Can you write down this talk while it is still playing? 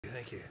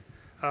Thank you.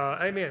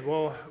 Amen.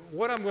 Well,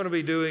 what I'm going to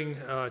be doing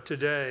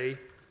today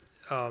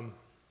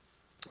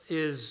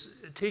is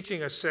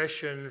teaching a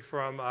session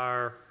from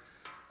our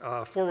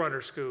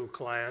Forerunner School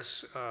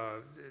class.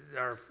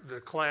 The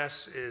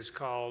class is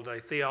called A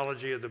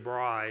Theology of the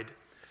Bride,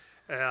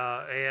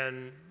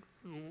 and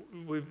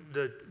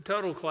the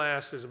total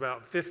class is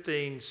about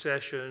 15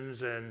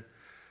 sessions, and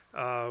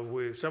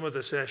some of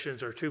the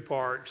sessions are two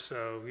parts,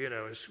 so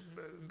it's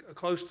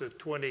close to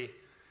 20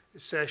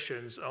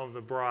 sessions on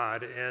the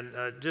bride. And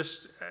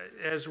just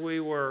as we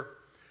were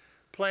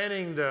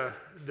planning the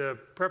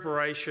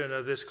preparation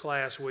of this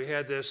class, we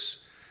had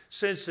this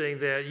sensing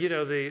that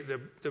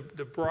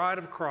the bride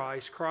of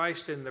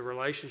Christ in the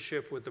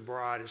relationship with the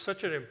bride is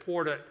such an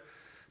important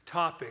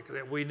topic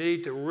that we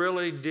need to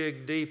really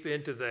dig deep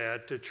into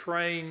that to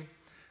train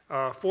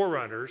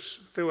forerunners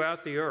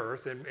throughout the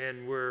earth,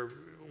 and we're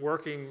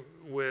working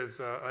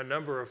with a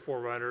number of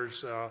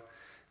forerunners.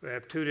 We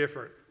have two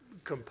different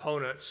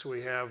components.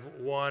 We have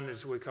one,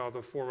 as we call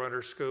the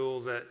Forerunner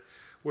School, that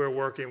we're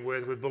working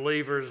with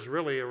believers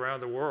really around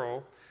the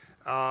world.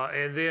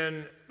 And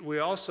then we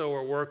also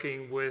are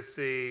working with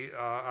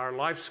our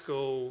Life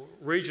School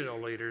regional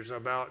leaders,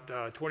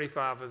 about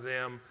 25 of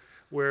them,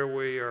 where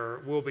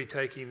we'll be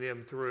taking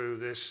them through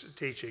this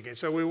teaching. And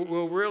so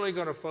we're really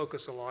going to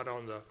focus a lot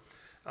on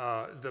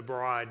the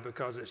bride,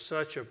 because it's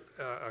such a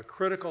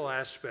critical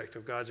aspect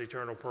of God's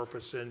eternal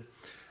purpose. And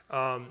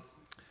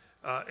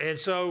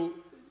so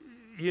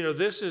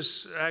this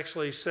is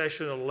actually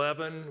session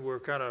 11. We're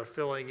kind of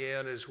filling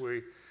in as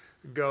we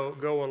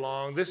go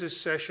along. This is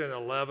session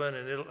 11,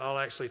 and I'll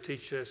actually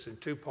teach this in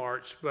two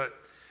parts. But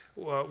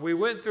we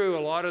went through a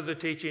lot of the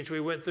teachings.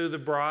 We went through the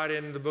bride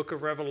in the book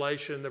of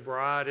Revelation, the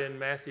bride in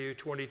Matthew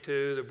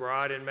 22, the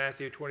bride in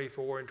Matthew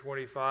 24 and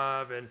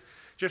 25, and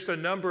just a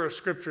number of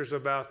scriptures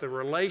about the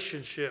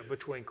relationship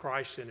between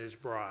Christ and his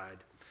bride.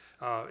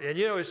 And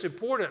it's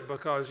important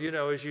because,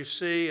 as you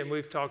see, and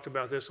we've talked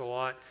about this a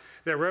lot,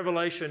 that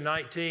Revelation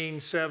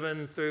 19,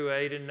 7 through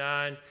 8 and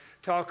 9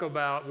 talk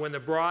about when the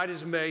bride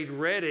is made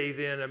ready,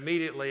 then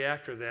immediately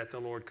after that, the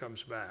Lord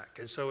comes back.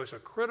 And so it's a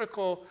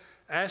critical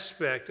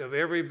aspect of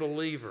every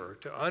believer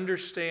to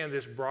understand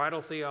this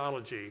bridal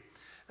theology,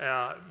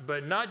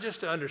 but not just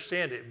to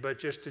understand it, but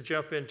just to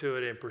jump into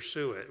it and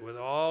pursue it with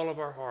all of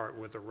our heart,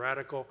 with a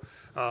radical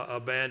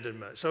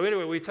abandonment. So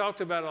anyway, we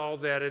talked about all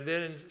that, and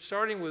then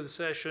starting with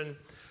session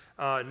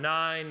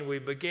 9, we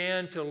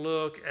began to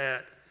look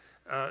at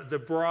the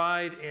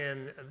bride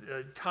in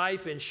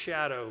type and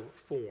shadow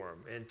form,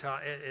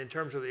 in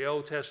terms of the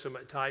Old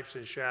Testament types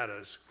and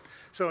shadows.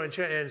 So in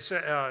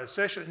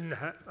session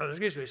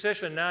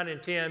 9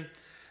 and 10,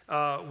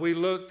 we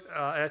looked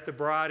at the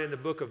bride in the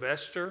book of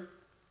Esther.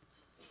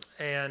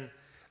 And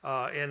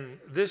in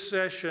this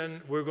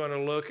session, we're going to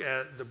look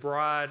at the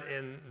bride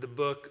in the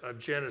book of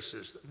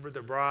Genesis,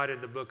 the bride in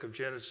the book of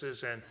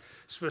Genesis. And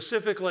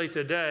specifically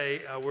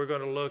today, we're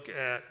going to look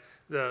at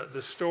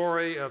the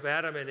story of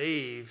Adam and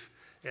Eve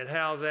and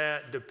how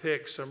that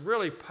depicts some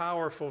really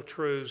powerful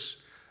truths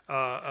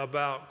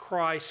about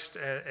Christ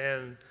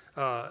and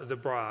the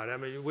bride. I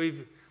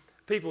mean,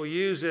 people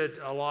use it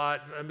a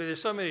lot. I mean,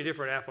 there's so many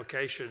different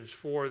applications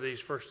for these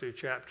first two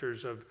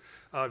chapters of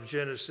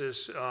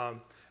Genesis.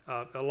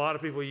 A lot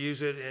of people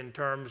use it in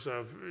terms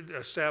of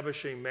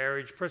establishing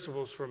marriage,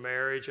 principles for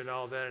marriage and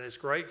all that, and it's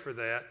great for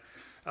that.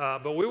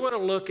 But we want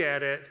to look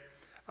at it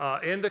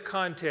in the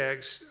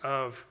context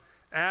of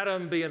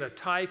Adam being a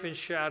type and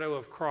shadow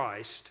of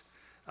Christ,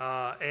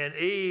 and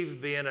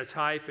Eve being a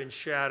type and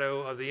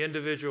shadow of the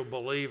individual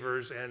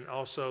believers and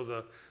also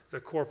the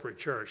corporate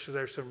church. So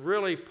there's some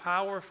really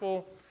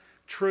powerful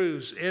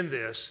truths in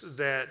this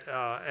that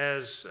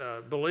as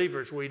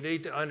believers we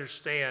need to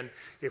understand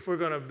if we're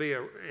going to be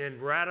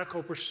in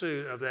radical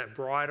pursuit of that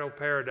bridal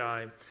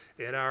paradigm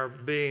and our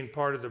being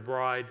part of the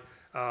bride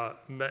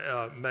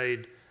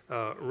made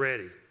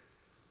ready.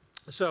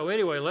 So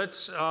anyway,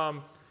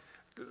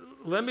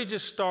 let me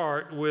just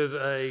start with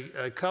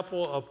a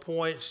couple of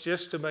points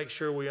just to make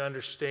sure we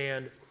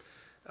understand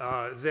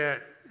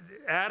that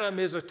Adam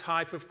is a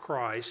type of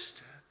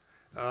Christ.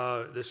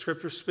 The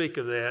scriptures speak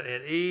of that,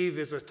 and Eve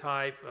is a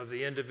type of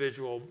the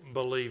individual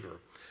believer.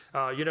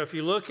 If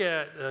you look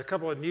at a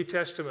couple of New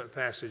Testament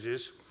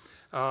passages,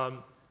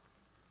 from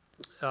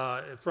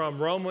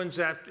Romans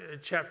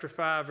chapter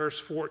 5, verse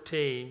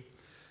 14,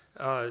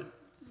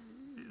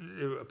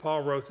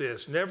 Paul wrote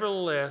this: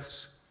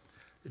 "Nevertheless,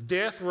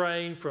 death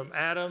reigned from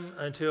Adam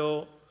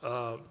until..."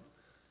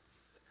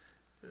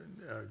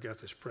 I've got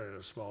this printed in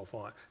a small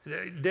font.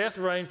 "Death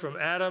reigned from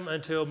Adam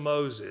until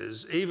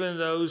Moses, even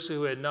those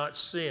who had not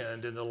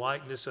sinned in the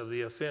likeness of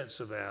the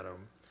offense of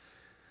Adam,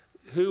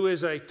 who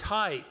is a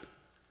type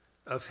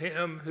of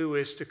him who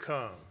is to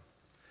come."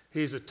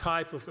 He's a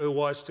type of who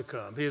was to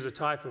come. He is a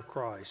type of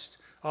Christ.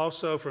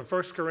 Also from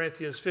 1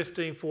 Corinthians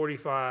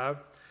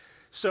 15:45,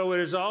 "So it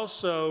is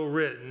also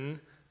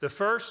written, the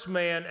first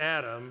man,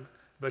 Adam,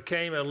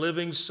 became a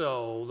living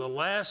soul. The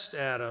last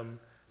Adam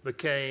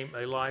became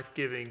a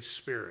life-giving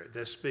spirit."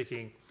 That's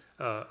speaking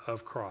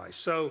of Christ.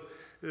 So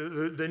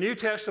the New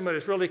Testament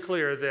is really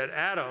clear that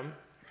Adam,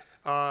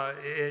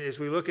 as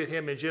we look at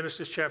him in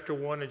Genesis chapter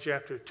 1 and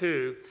chapter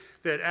 2,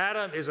 that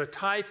Adam is a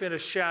type and a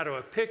shadow,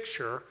 a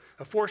picture,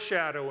 a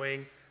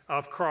foreshadowing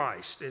of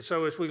Christ. And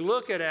so as we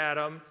look at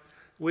Adam,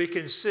 we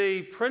can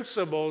see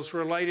principles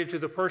related to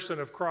the person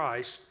of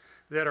Christ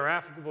that are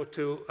applicable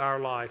to our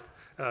life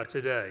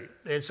today.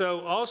 And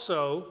so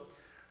also,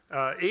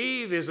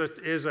 Eve is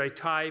a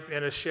type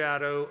and a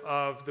shadow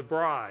of the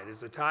bride,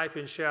 is a type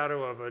and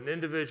shadow of an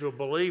individual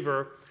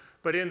believer,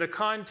 but in the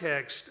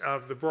context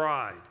of the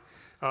bride.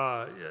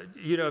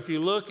 If you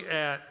look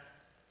at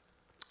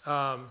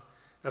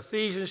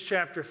Ephesians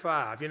chapter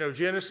 5,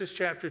 Genesis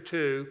chapter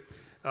 2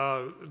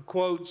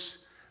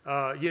 quotes,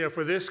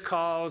 for this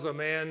cause a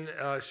man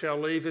shall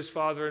leave his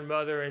father and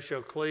mother and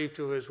shall cleave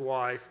to his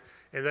wife,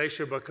 and they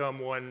shall become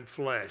one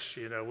flesh.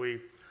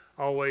 We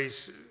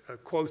always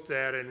quote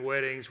that in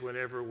weddings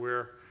whenever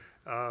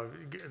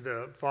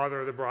the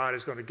father of the bride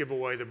is going to give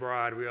away the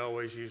bride. We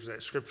always use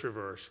that scripture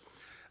verse.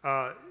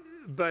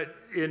 But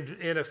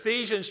in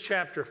Ephesians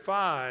chapter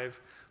 5,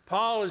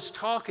 Paul is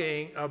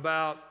talking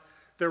about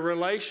the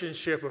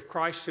relationship of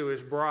Christ to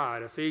his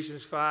bride,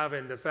 Ephesians 5,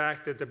 and the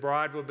fact that the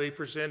bride will be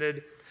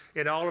presented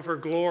in all of her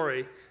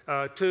glory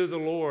to the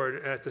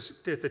Lord at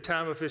the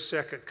time of his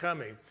second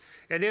coming.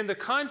 And in the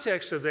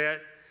context of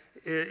that,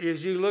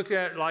 as you look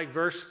at like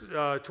verse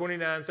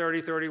 29,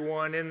 30,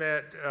 31, in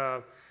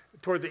that,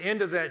 toward the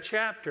end of that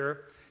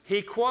chapter,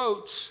 he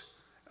quotes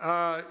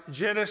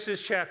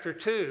Genesis chapter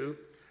 2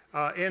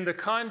 in the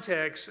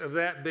context of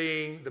that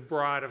being the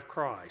bride of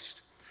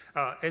Christ.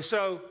 And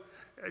so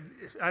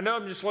I know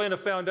I'm just laying a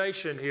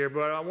foundation here,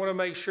 but I want to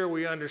make sure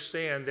we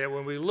understand that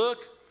when we look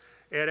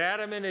at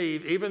Adam and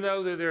Eve, even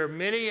though there are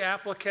many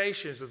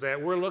applications of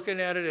that, we're looking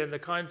at it in the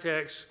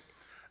context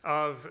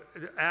of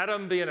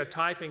Adam being a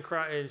type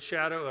and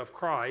shadow of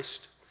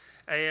Christ,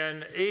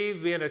 and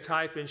Eve being a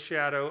type and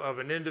shadow of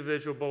an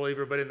individual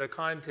believer, but in the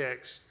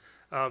context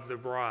of the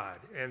bride.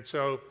 And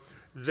so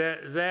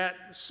that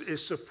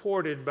is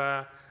supported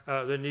by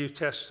the New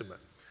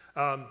Testament.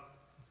 I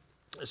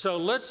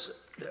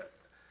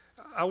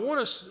want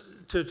us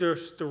to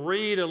just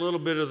read a little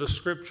bit of the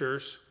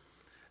scriptures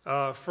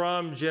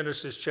from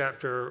Genesis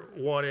chapter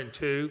 1 and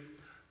 2.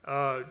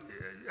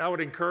 I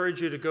would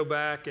encourage you to go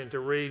back and to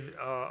read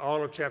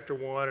all of chapter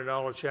 1 and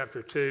all of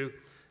chapter 2.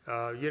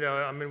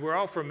 We're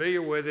all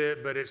familiar with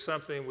it, but it's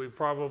something we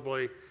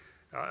probably,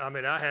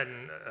 I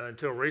hadn't,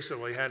 until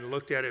recently, hadn't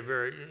looked at it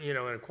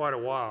in quite a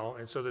while.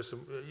 And so there's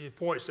some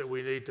points that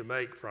we need to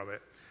make from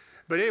it.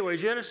 But anyway,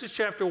 Genesis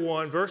chapter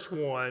 1, verse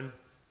 1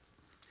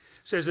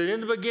 says that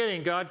in the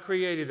beginning, God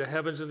created the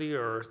heavens and the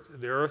earth.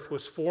 The earth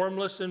was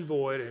formless and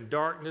void, and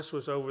darkness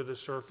was over the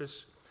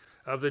surface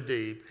of the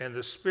deep, and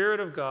the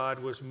Spirit of God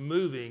was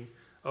moving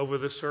over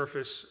the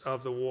surface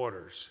of the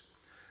waters.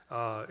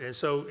 And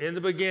so in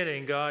the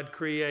beginning, God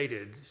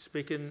created,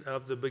 speaking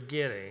of the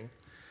beginning.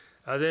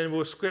 Then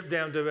we'll skip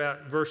down to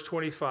about verse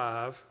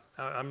 25.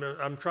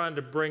 I'm trying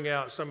to bring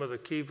out some of the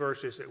key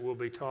verses that we'll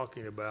be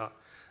talking about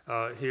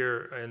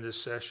here in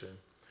this session.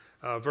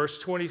 Verse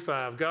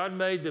 25, God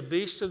made the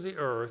beasts of the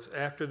earth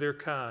after their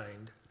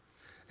kind,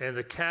 and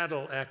the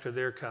cattle after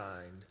their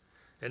kind,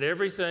 and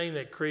everything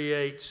that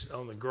creates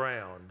on the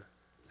ground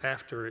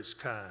after its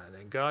kind.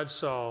 And God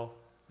saw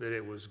that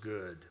it was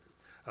good.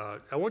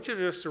 I want you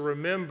just to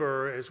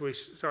remember, as we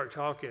start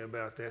talking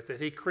about that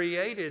he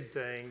created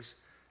things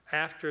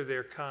after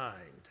their kind.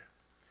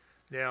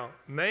 Now,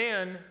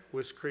 man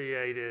was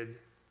created,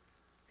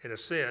 in a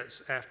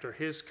sense, after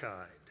his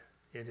kind,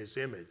 in his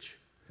image.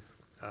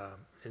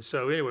 And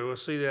so anyway, we'll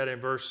see that in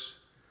verse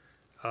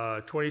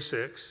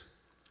 26.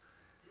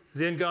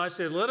 Then God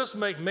said, let us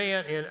make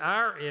man in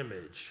our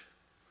image,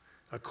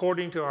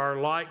 according to our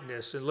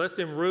likeness, and let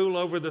them rule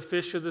over the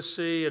fish of the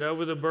sea, and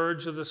over the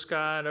birds of the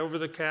sky, and over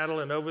the cattle,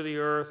 and over the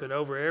earth, and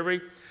over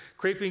every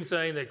creeping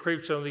thing that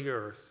creeps on the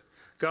earth.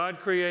 God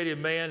created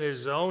man in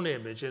his own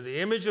image. In the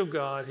image of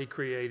God, he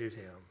created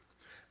him.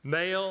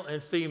 Male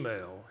and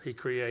female, he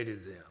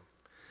created them.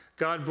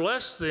 God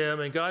blessed them,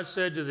 and God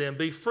said to them,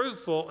 be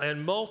fruitful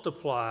and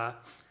multiply,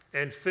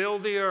 and fill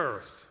the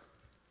earth,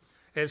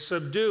 and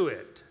subdue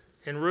it,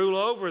 and rule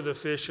over the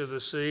fish of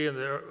the sea,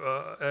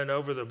 and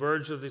over the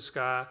birds of the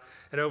sky,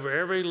 and over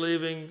every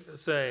living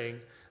thing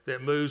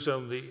that moves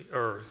on the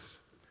earth.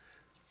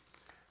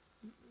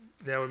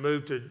 Now we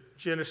move to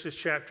Genesis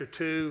chapter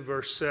 2,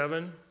 verse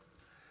 7.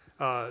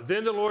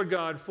 Then the Lord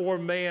God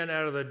formed man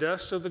out of the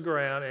dust of the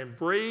ground and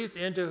breathed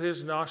into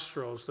his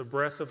nostrils the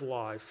breath of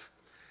life,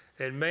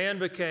 and man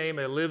became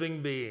a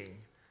living being.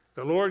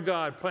 The Lord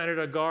God planted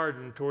a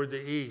garden toward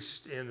the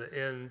east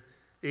in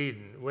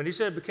Eden. When he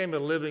said became a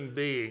living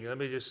being,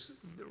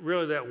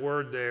 really that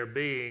word there,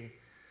 being,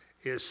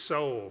 is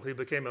soul. He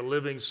became a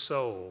living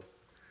soul.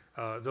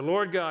 The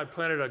Lord God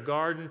planted a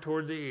garden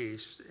toward the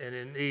east and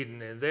in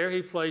Eden, and there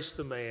he placed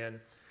the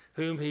man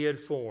whom he had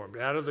formed.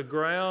 Out of the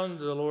ground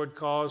the Lord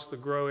caused to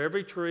grow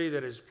every tree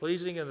that is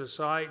pleasing in the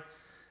sight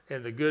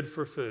and the good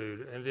for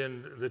food. And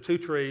then the two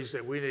trees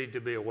that we need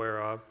to be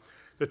aware of.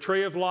 The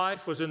tree of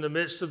life was in the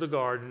midst of the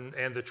garden,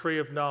 and the tree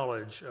of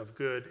knowledge of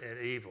good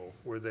and evil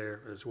were there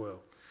as well.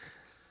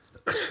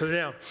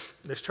 Now,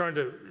 let's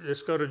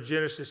go to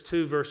Genesis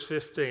 2, verse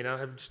 15. I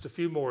have just a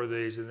few more of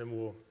these, and then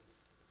we'll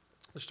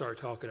start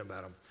talking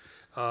about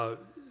them.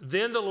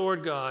 Then the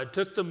Lord God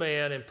took the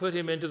man and put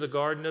him into the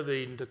Garden of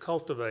Eden to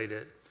cultivate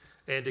it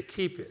and to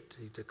keep it,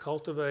 to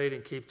cultivate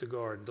and keep the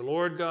garden. The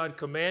Lord God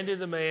commanded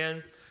the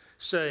man,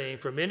 saying,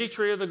 from any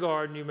tree of the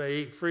garden you may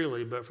eat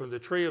freely, but from the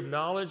tree of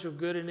knowledge of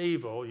good and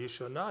evil you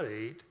shall not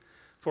eat,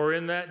 for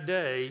in that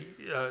day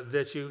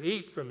that you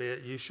eat from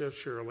it you shall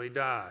surely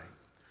die.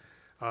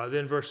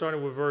 Then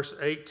starting with verse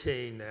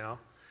 18 now.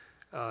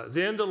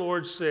 Then the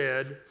Lord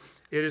said,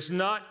 it is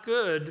not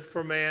good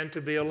for man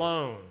to be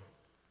alone.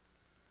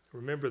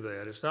 Remember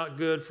that. It's not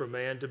good for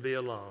man to be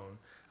alone.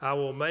 I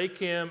will make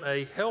him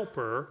a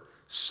helper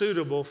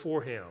suitable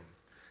for him.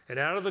 And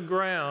out of the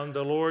ground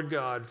the Lord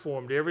God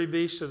formed every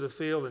beast of the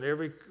field and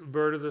every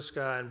bird of the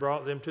sky and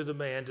brought them to the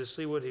man to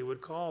see what he would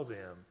call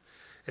them.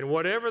 And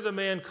whatever the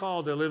man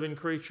called a living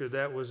creature,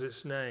 that was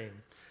its name.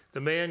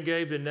 The man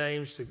gave the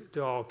names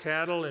to all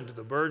cattle and to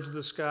the birds of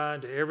the sky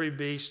and to every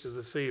beast of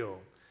the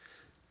field.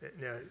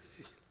 Now,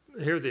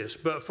 hear this.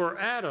 But for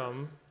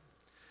Adam,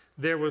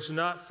 there was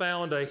not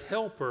found a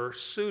helper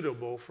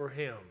suitable for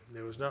him.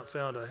 There was not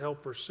found a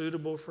helper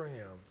suitable for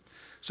him.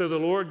 So the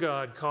Lord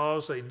God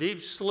caused a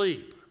deep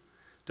sleep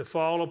to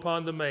fall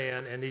upon the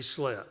man, and he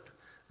slept.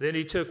 Then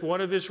he took one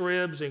of his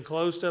ribs and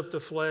closed up the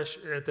flesh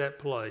at that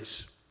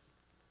place.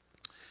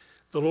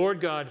 The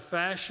Lord God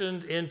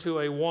fashioned into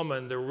a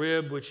woman the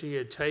rib which he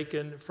had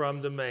taken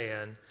from the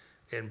man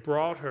and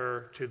brought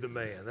her to the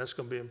man. That's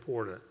going to be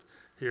important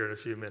here in a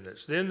few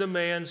minutes. Then the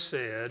man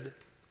said,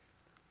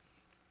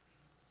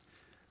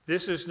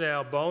 this is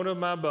now bone of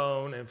my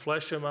bone and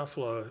flesh of my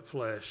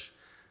flesh.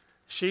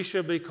 She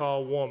shall be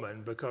called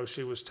woman because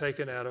she was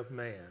taken out of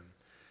man.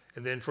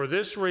 And then for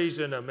this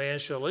reason a man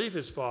shall leave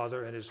his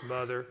father and his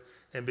mother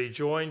and be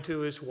joined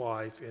to his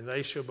wife, and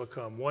they shall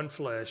become one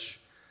flesh.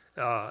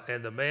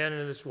 And the man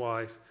and his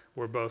wife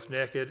were both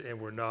naked and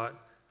were not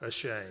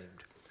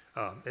ashamed.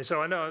 And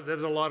so I know there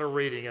was a lot of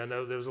reading.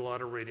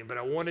 But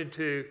I wanted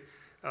to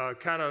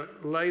kind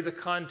of lay the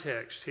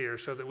context here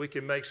so that we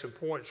can make some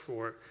points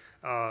for it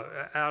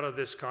out of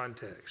this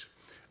context.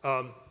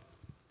 The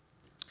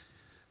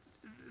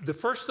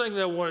first thing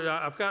that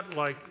I've got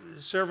like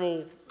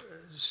several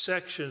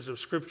sections of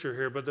scripture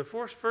here, but the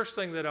first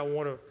thing that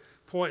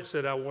points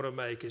that I want to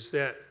make is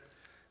that,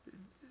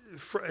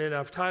 and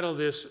I've titled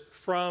this,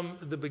 From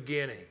the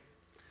Beginning.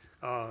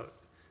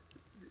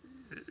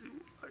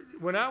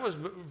 When I was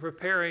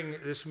preparing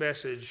this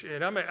message,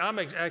 and I'm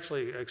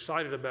actually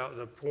excited about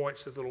the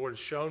points that the Lord has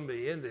shown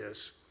me in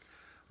this,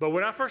 but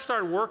when I first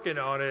started working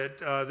on it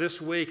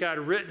this week, I'd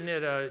written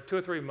it 2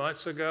 or 3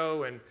 months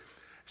ago, and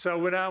so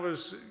when I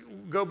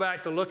go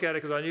back to look at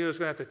it, because I knew I was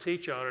going to have to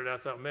teach on it, I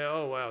thought, man,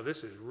 oh wow,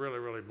 this is really,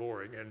 really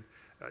boring. And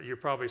you're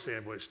probably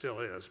saying, well, it still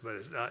is, but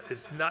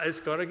it's not. It's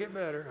going to get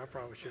better, I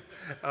promise you.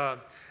 I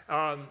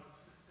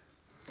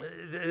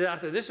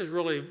said, this is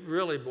really,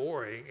 really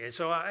boring. And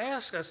so I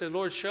said,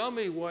 Lord, show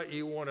me what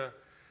you want to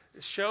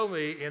show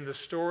me in the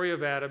story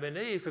of Adam and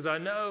Eve, because I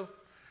know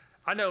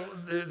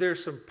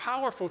there's some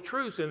powerful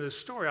truths in this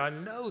story. I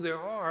know there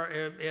are,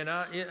 and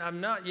I've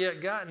not yet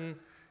gotten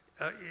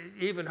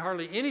even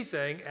hardly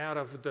anything out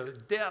of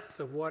the depth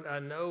of what I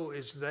know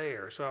is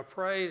there. So I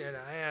prayed and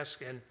I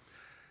asked, and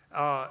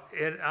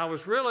I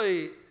was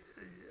really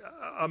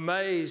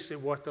amazed at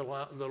what the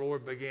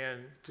Lord began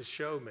to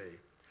show me.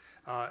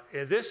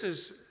 And this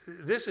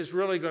is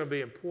really going to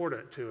be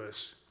important to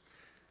us.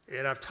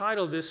 And I've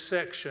titled this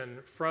section,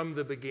 From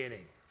the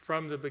Beginning,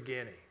 From the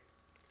Beginning.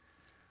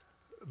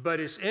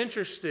 But it's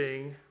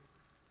interesting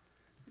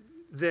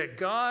that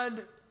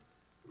God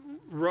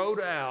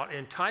wrote out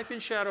in type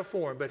and shadow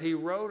form, but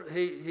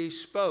he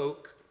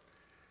spoke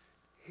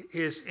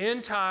his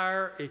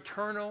entire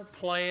eternal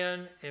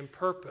plan and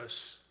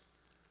purpose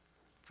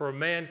for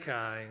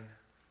mankind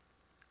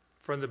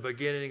from the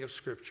beginning of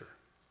Scripture.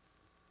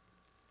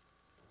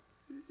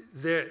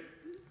 That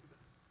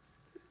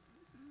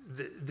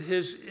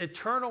his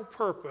eternal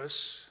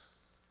purpose,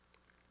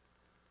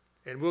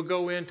 and we'll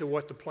go into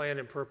what the plan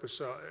and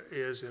purpose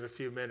is in a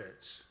few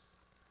minutes,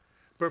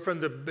 but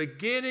from the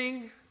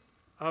beginning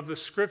of the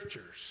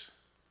Scriptures,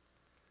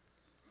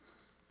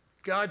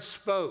 God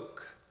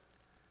spoke,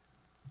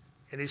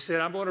 and he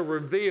said, I'm going to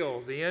reveal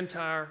the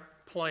entire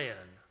plan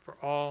for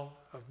all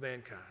of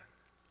mankind.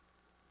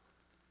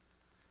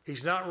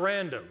 He's not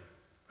random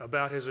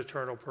about his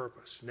eternal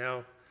purpose.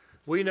 Now,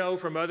 we know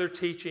from other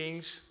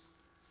teachings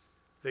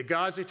that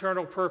God's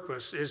eternal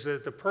purpose is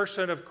that the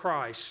person of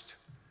Christ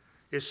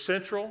is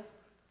central,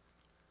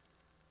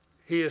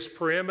 he is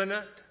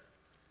preeminent,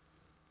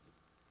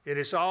 it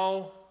is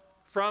all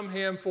from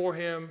him, for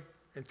him,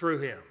 and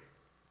through him.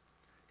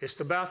 It's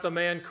about the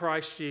man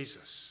Christ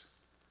Jesus.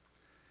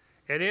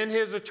 And in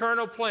his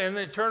eternal plan,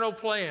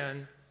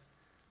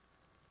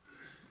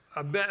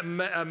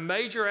 a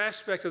major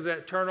aspect of that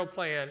eternal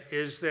plan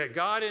is that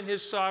God in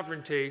his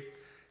sovereignty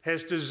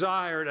has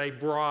desired a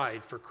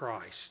bride for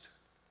Christ.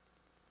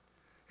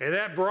 And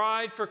that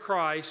bride for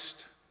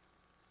Christ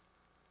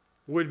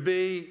would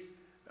be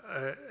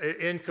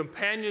in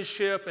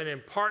companionship and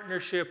in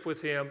partnership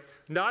with him,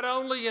 not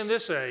only in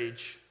this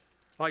age,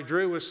 like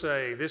Drew was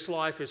saying, this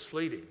life is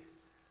fleeting.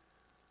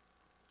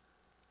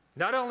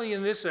 Not only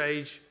in this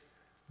age,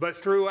 but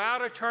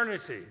throughout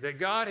eternity, that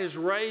God has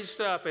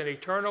raised up an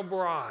eternal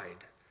bride,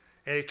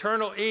 an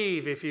eternal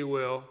Eve, if you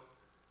will,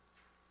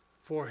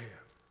 for him.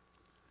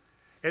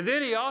 And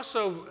then he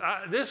also,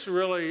 this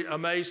really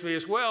amazed me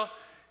as well,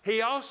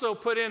 he also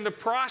put in the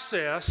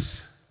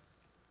process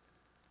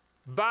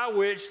by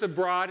which the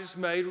bride is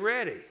made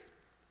ready.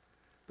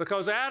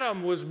 Because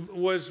Adam was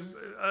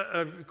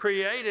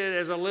created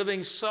as a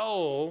living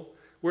soul,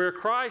 where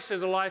Christ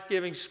is a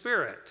life-giving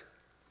spirit.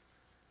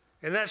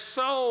 And that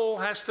soul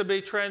has to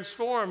be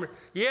transformed.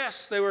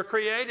 Yes, they were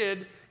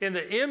created in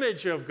the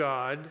image of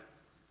God,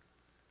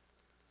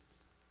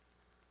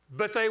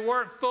 but they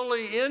weren't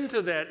fully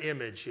into that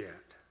image yet.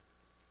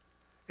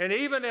 And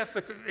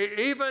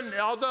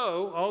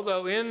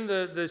although in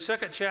the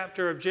second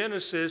chapter of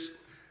Genesis,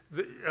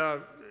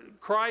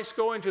 Christ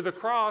going to the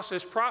cross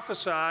is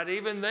prophesied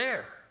even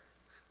there.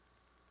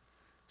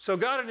 So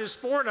God in his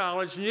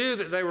foreknowledge knew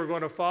that they were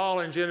going to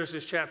fall in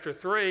Genesis chapter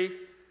 3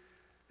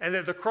 and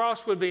that the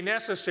cross would be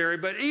necessary.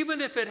 But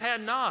even if it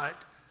had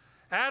not,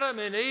 Adam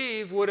and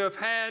Eve would have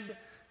had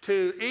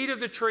to eat of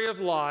the tree of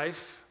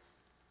life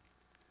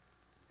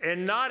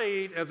and not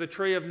eat of the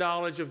tree of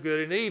knowledge of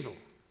good and evil.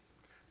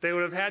 They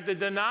would have had to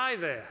deny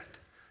that.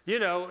 You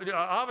know,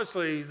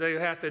 obviously they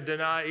have to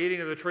deny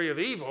eating of the tree of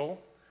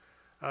evil,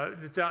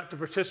 not to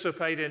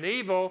participate in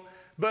evil,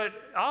 but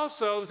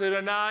also to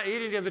deny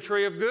eating of the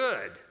tree of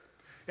good.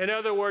 In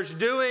other words,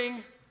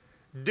 doing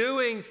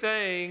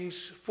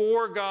things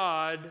for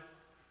God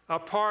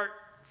apart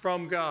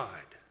from God.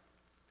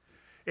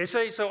 And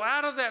so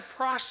out of that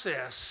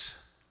process,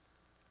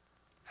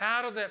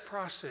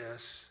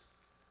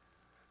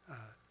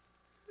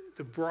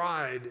 the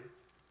bride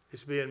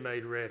is being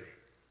made ready.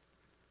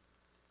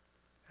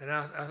 And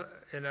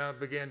I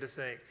began to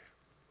think,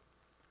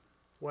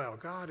 wow,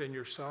 God in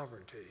your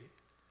sovereignty,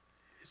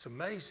 it's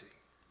amazing.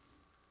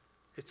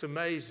 It's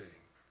amazing.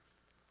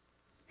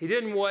 He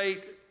didn't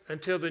wait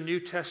until the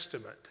New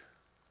Testament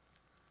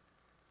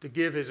to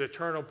give his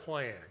eternal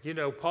plan. You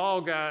know,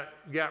 Paul got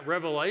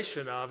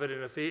revelation of it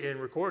and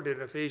recorded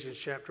in Ephesians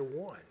chapter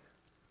 1.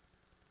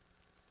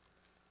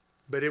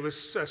 But it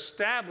was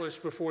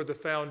established before the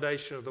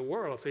foundation of the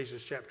world.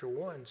 Ephesians chapter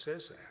 1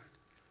 says that.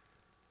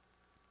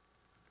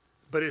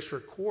 But it's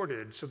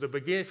recorded. So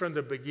from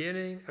the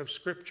beginning of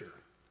Scripture,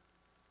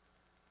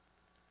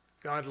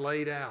 God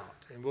laid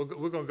out, and we're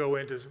going to go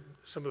into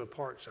some of the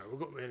parts of it.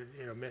 We'll go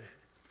in a minute.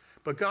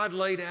 But God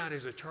laid out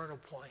his eternal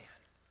plan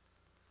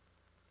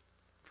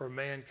for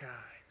mankind.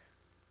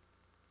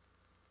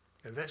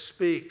 And that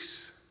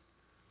speaks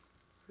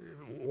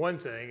one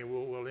thing, and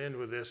we'll end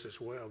with this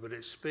as well, but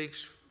it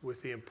speaks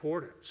with the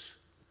importance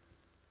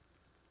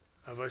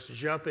of us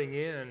jumping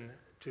in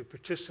to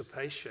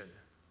participation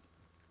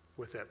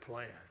with that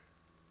plan.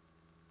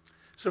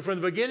 So from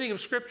the beginning of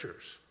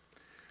Scriptures,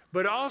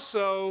 but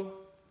also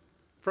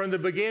from the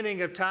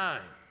beginning of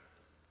time.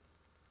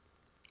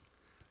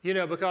 You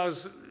know,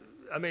 because,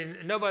 I mean,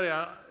 nobody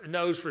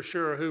knows for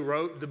sure who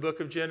wrote the book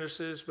of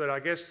Genesis, but I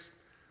guess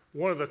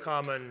one of the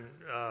common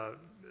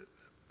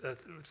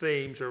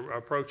themes or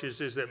approaches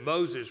is that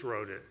Moses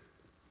wrote it,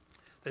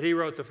 that he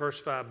wrote the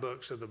first 5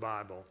 books of the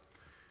Bible.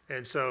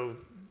 And so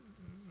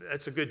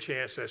that's a good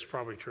chance that's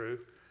probably true.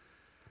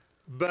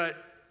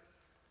 But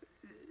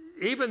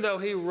even though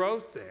he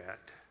wrote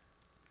that,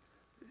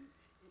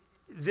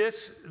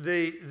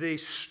 the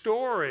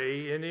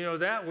story, and you know,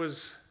 that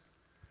was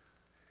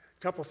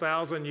a couple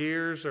thousand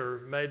years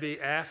or maybe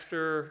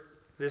after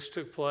this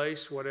took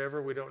place,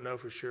 whatever, we don't know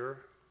for sure.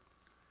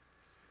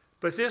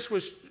 But this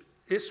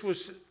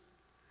was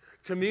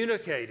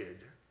communicated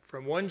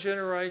from one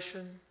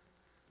generation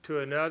to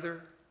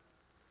another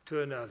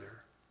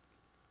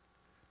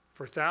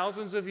for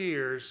thousands of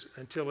years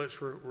until it's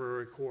were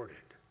recorded.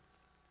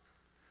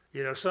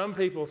 You know, some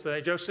people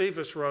think,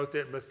 Josephus wrote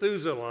that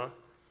Methuselah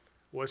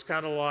was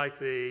kind of like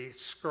the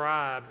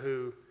scribe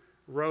who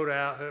wrote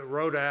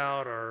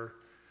out or,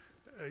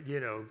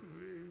 you know,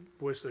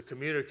 was the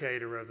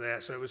communicator of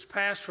that. So it was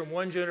passed from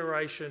one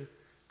generation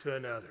to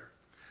another.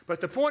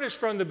 But the point is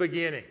from the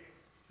beginning.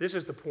 This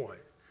is the point.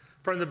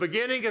 From the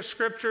beginning of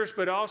Scriptures,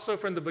 but also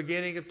from the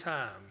beginning of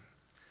time.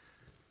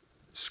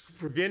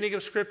 Beginning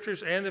of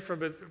Scriptures and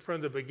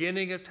from the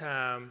beginning of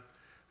time,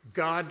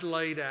 God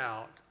laid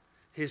out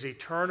his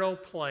eternal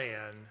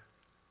plan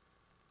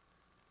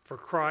for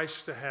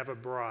Christ to have a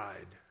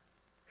bride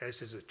as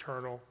his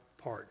eternal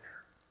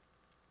partner.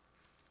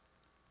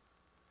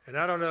 And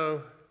I don't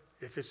know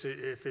if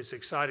it's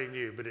exciting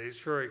you, but it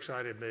sure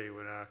excited me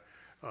when I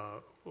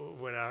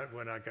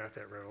got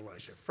that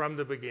revelation from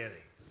the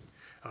beginning.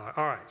 All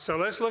right, so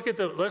let's look at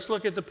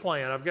the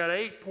plan. I've got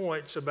 8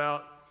 points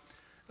about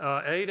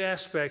 8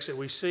 aspects that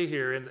we see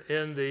here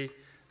in the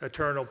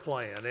eternal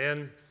plan.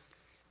 And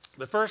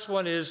The first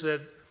one is that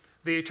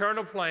the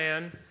eternal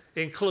plan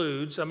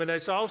includes,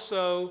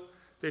 the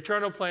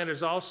eternal plan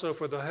is also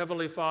for the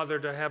Heavenly Father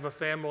to have a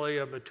family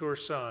of mature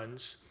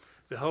sons,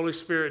 the Holy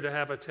Spirit to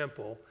have a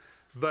temple,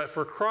 but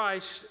for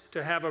Christ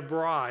to have a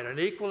bride, an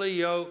equally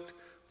yoked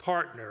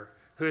partner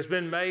who has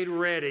been made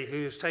ready,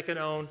 who has taken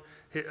on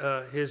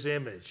his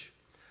image.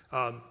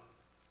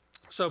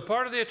 So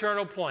part of the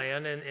eternal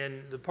plan,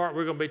 and the part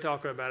we're going to be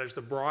talking about is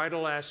the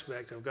bridal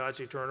aspect of God's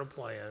eternal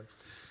plan,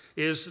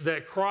 is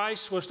that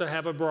Christ was to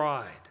have a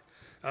bride.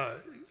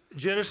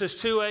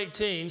 Genesis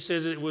 2:18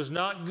 says it was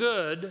not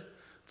good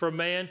for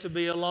man to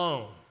be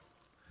alone.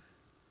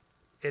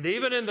 And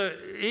even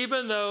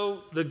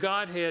though the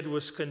Godhead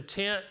was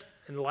content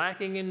and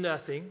lacking in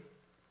nothing,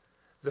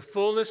 the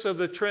fullness of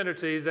the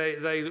Trinity,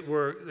 they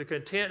were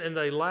content and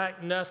they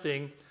lacked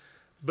nothing,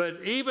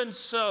 but even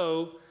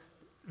so,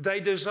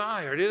 they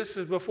desired. This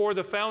is before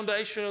the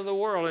foundation of the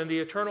world, and the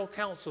eternal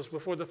counsels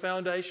before the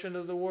foundation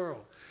of the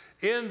world.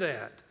 In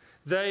that,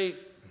 they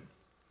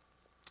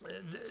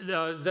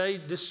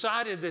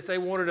decided that they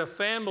wanted a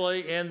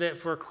family and that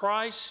for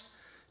Christ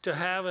to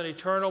have an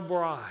eternal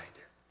bride.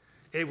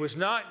 It was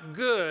not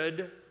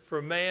good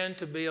for man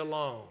to be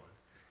alone.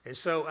 And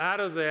so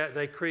out of that,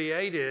 they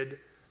created,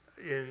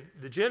 in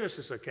the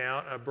Genesis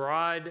account, a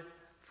bride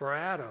for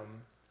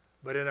Adam,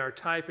 but in our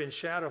type and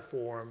shadow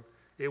form,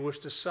 it was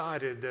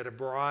decided that a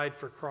bride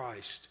for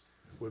Christ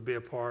would be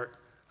a part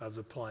of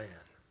the plan.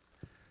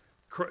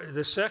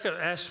 The second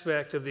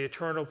aspect of the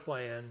eternal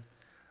plan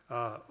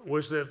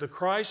was that the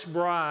Christ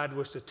bride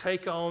was to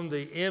take on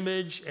the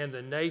image and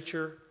the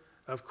nature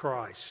of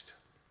Christ.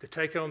 To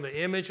take on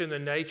the image and the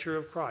nature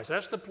of Christ.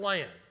 That's the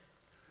plan.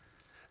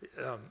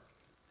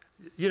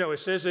 It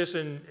says this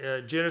in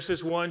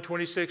Genesis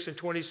 1:26 and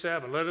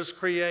 27. Let us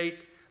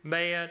create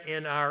man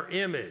in our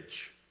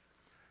image.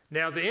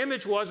 Now, the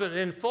image wasn't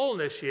in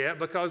fullness yet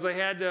because they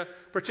had to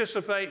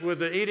participate with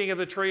the eating of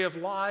the tree of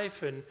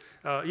life and,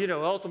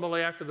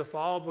 ultimately after the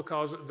fall,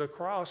 because the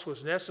cross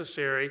was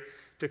necessary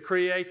to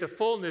create the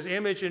fullness,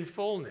 image in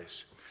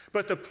fullness.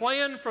 But the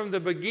plan from the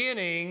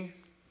beginning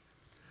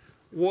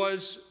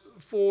was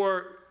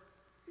for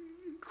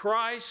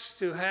Christ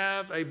to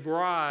have a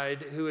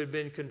bride who had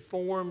been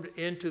conformed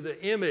into the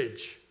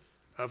image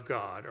of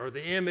God, or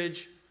the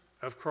image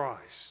of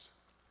Christ.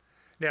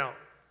 Now,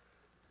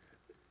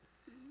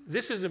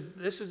 this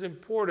is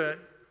important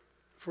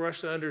for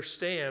us to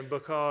understand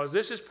because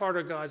this is part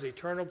of God's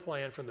eternal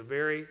plan from the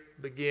very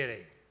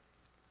beginning.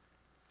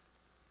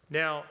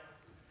 Now,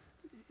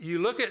 you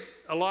look at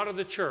a lot of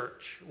the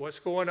church, what's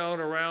going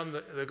on around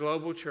the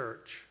global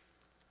church.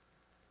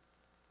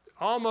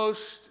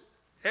 Almost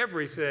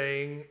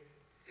everything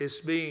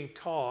is being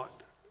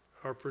taught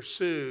or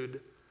pursued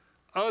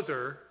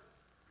other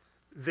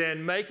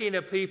than making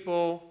a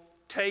people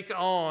take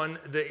on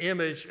the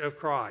image of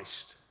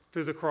Christ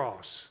through the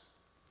cross.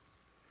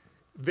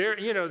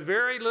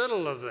 Very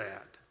little of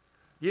that.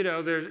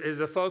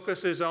 The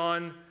focus is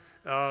on,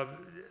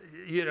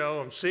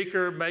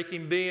 seeker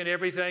making being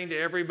everything to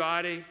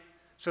everybody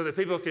so that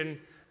people can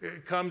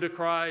come to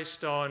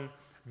Christ, on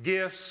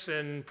gifts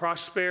and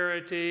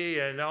prosperity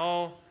and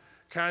all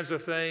kinds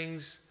of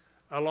things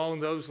along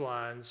those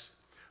lines.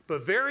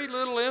 But very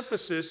little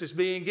emphasis is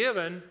being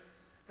given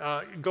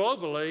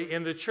globally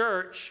in the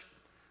church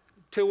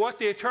to what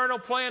the eternal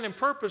plan and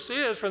purpose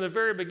is from the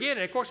very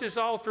beginning. Of course, it's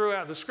all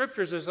throughout the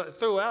scriptures, it's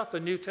throughout the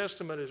New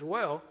Testament as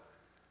well.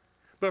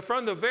 But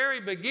from the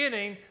very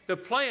beginning, the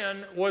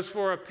plan was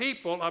for a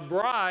people, a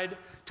bride,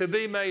 to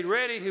be made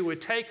ready who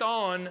would take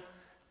on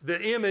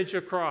the image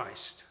of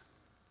Christ.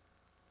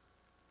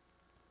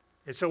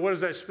 And so what does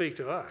that speak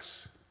to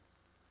us?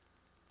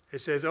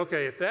 It says,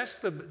 okay, if that's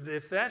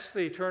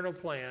the eternal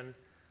plan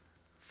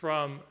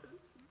from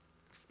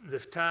the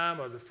time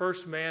of the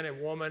first man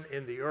and woman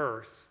in the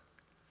earth,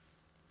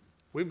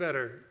 we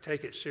better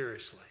take it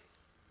seriously.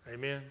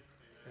 Amen?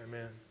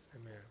 Amen.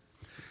 Amen.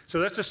 So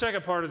that's the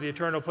second part of the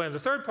eternal plan. The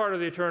third part of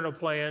the eternal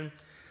plan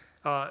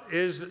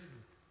is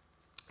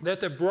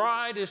that the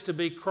bride is to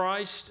be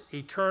Christ's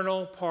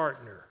eternal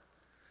partner.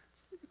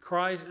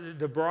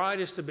 The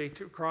bride is to be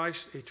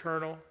Christ's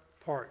eternal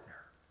partner.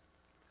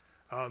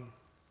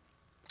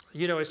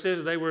 It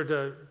says they were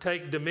to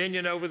take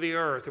dominion over the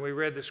earth, and we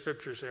read the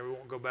scriptures there. We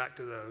won't go back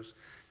to those.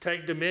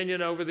 Take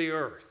dominion over the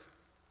earth.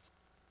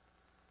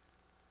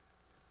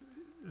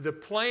 The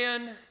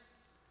plan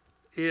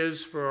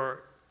is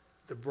for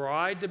the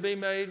bride to be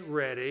made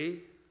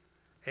ready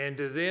and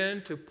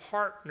then to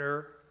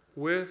partner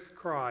with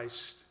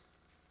Christ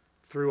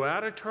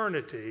throughout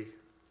eternity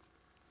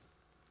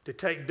to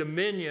take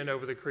dominion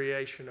over the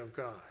creation of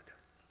God.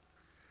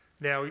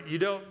 Now, you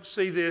don't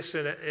see this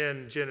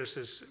in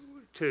Genesis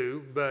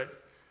 2,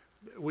 but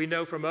we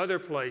know from other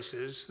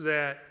places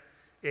that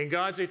in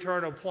God's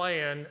eternal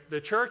plan, the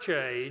church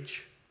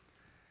age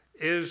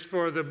is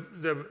for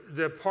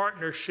the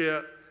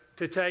partnership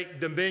to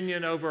take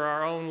dominion over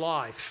our own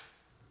life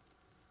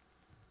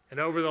and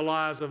over the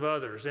lives of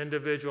others,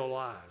 individual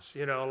lives.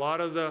 A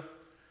lot of the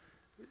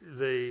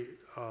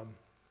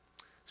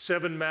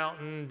seven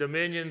mountain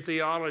dominion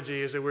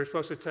theology is that we're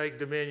supposed to take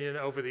dominion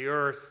over the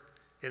earth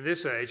in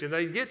this age, and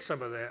they get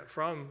some of that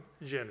from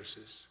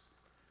Genesis.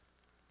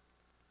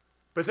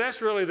 But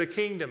that's really the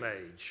kingdom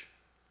age.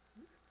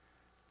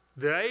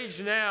 The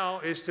age now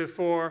is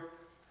for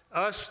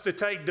us to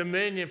take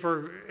dominion,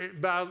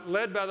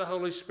 led by the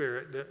Holy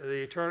Spirit,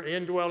 the eternal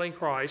indwelling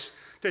Christ,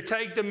 to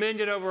take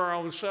dominion over our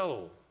own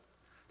soul,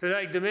 to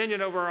take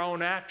dominion over our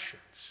own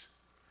actions.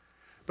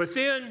 But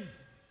then,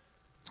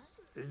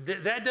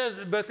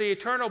 but the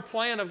eternal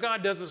plan of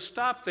God doesn't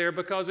stop there,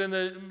 because in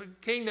the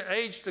kingdom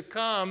age to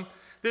come,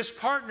 this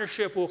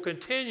partnership will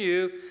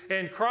continue,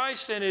 and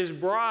Christ and his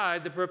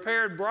bride, the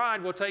prepared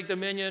bride, will take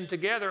dominion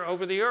together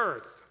over the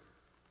earth,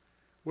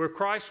 where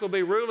Christ will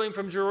be ruling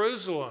from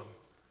Jerusalem,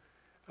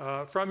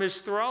 from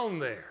his throne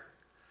there.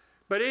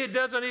 But it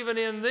doesn't even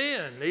end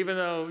then, even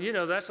though,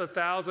 that's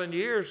 1,000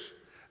 years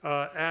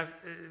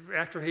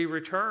after he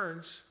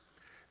returns.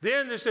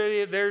 Then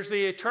there's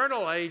the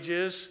eternal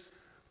ages,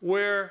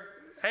 where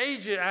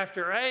age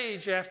after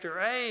age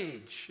after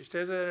age, it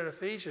says that in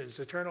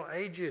Ephesians, eternal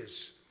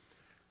ages.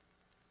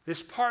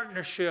 This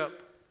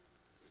partnership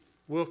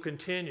will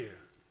continue.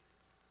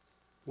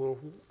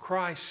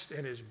 Christ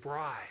and his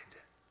bride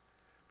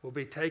will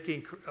be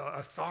taking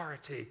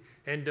authority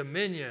and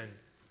dominion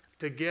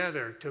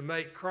together to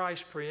make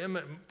Christ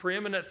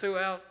preeminent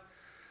throughout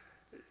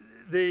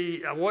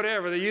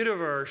the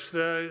universe,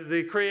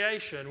 the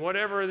creation,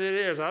 whatever it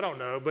is. I don't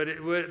know, but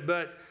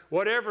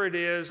whatever it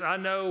is, I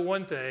know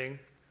one thing: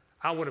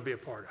 I want to be a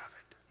part of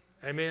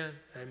it. Amen.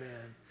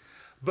 Amen.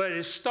 But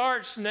it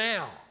starts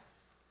now.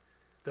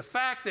 The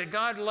fact that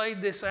God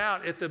laid this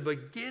out at the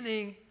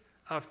beginning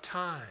of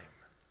time,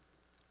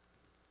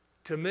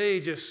 to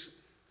me, just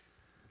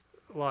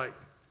like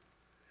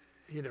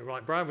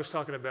Brian was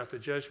talking about the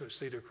judgment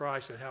seat of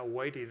Christ and how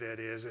weighty that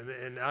is,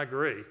 and I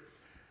agree.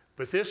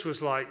 But this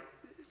was like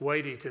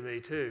weighty to me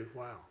too.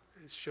 Wow,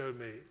 it showed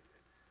me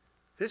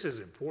this is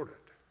important.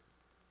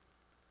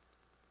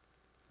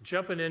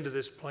 Jumping into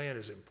this plan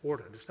is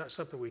important. It's not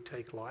something we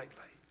take lightly.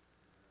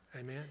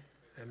 Amen,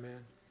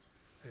 amen,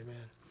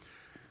 amen.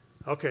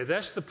 Okay,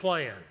 that's the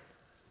plan.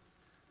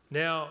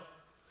 Now,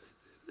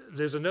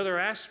 there's another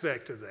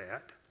aspect of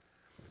that.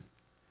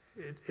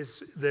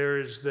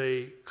 There's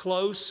a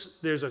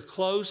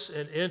close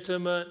and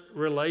intimate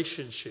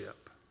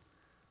relationship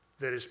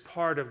that is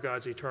part of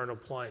God's eternal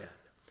plan.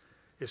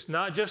 It's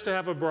not just to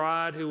have a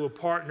bride who will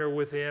partner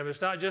with him.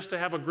 It's not just to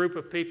have a group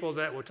of people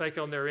that will take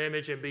on their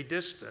image and be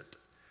distant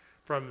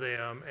from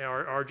them,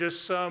 or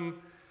just some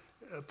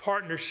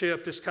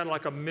partnership that's kind of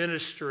like a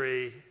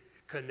ministry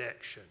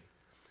connection.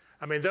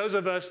 I mean, those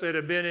of us that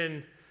have been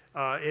in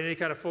any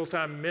kind of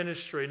full-time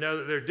ministry know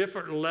that there are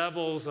different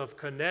levels of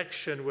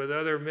connection with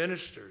other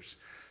ministers.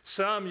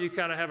 Some you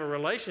kind of have a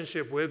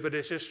relationship with, but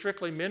it's just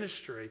strictly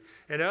ministry.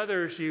 And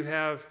others you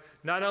have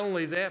not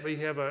only that, but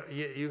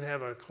you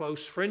have a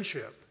close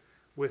friendship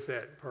with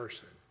that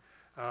person.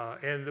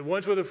 And the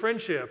ones with a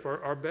friendship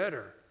are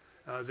better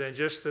than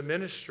just the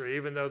ministry,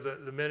 even though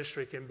the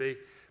ministry can be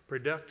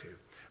productive.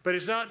 But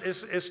it's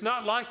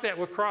not like that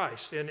with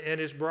Christ and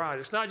his bride.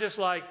 It's not just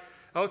like,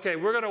 okay,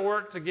 we're going to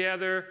work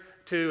together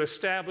to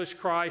establish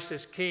Christ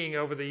as king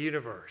over the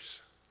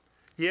universe.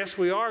 Yes,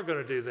 we are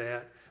going to do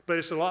that, but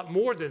it's a lot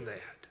more than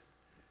that.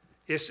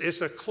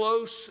 It's a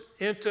close,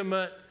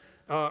 intimate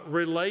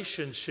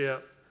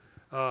relationship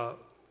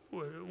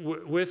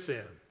with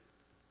them.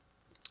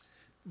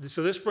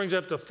 So this brings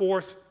up the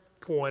fourth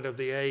point of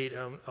the 8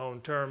 on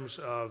terms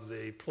of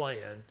the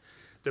plan.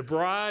 The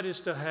bride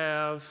is to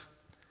have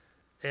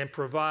and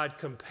provide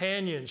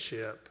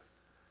companionship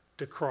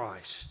to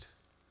Christ.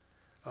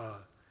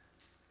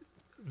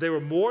 They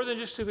were more than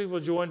just two people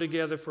joined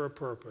together for a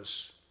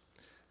purpose.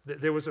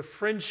 There was a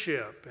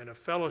friendship and a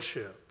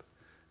fellowship.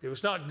 It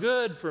was not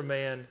good for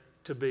man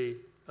to be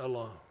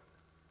alone.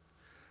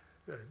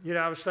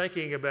 I was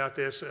thinking about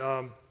this.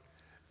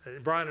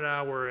 Brian and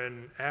I were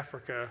in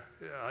Africa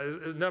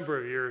a number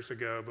of years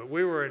ago, but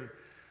we were in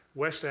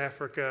West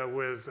Africa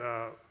with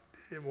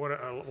one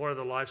of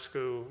the life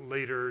school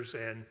leaders,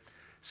 and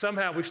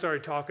somehow we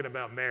started talking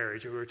about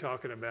marriage, and we were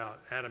talking about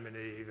Adam and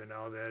Eve and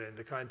all that in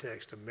the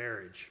context of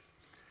marriage.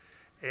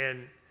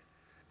 And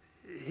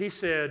he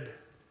said,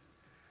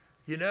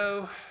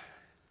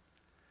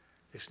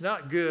 it's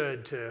not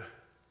good to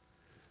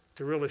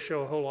really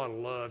show a whole lot of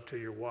love to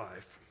your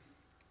wife,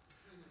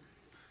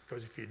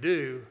 because if you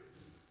do,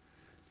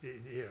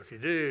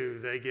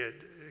 they get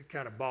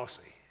kind of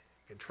bossy,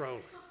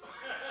 controlling.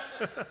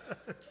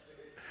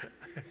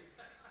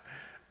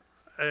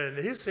 And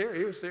he was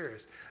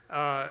serious.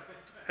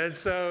 And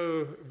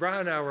so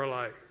Brian and I were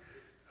like,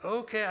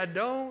 okay, I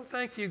don't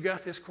think you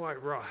got this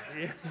quite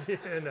right.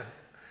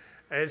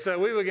 And so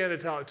we began to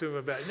talk to him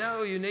about,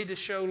 no, you need to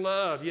show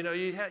love.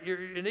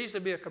 It needs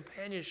to be a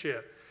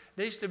companionship.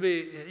 It needs to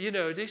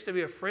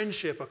be a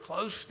friendship, a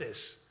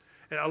closeness,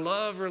 and a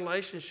love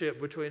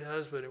relationship between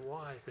husband and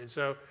wife. And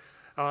so,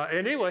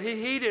 anyway, he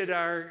heeded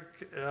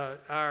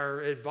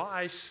our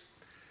advice,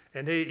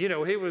 and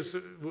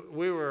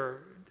we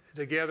were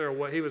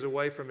together. He was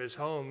away from his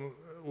home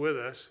with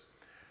us.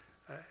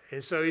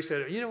 And so he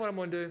said, you know what I'm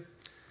going to do?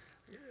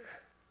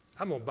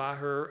 I'm going to buy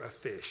her a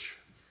fish,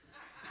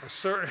 a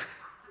certain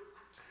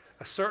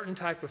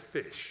type of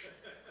fish.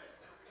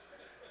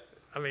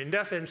 I mean,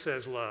 nothing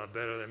says love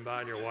better than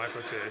buying your wife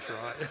a fish,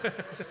 right?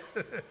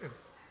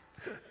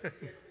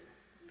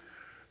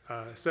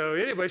 So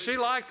anyway, she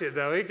liked it,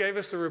 though. He gave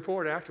us the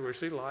report afterwards.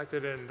 She liked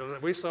it,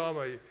 and we saw him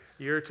a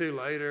year or two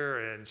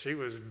later, and she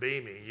was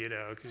beaming, you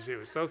know, because she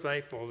was so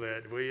thankful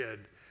that we had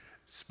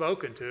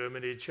spoken to him,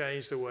 and he'd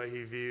changed the way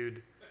he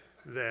viewed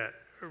that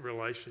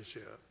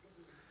relationship.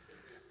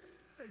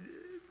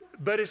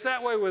 But it's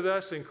that way with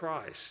us in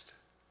Christ.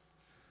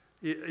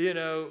 You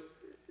know,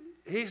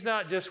 he's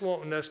not just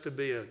wanting us to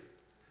be a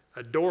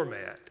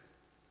doormat,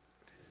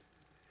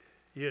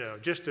 you know,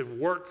 just to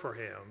work for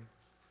him.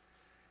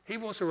 He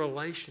wants a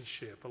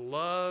relationship, a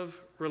love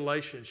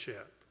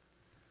relationship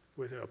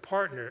with a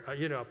partner,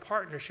 you know, a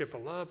partnership, a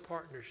love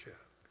partnership.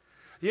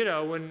 You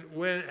know, when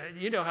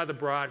you know how the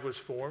bride was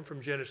formed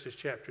from Genesis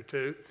chapter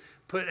 2,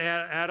 put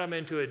Adam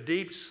into a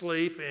deep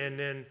sleep and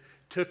then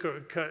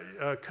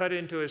cut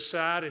into his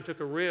side and took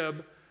a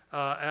rib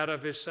out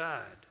of his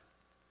side.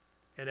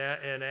 And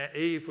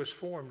Eve was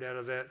formed out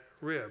of that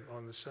rib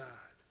on the side.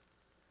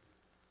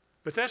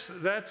 But that's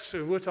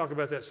we'll talk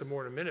about that some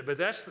more in a minute, but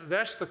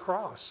that's the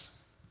cross.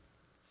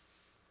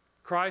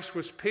 Christ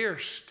was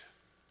pierced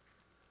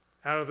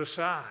out of the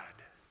side,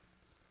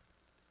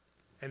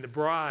 and the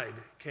bride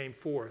came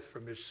forth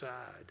from his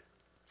side,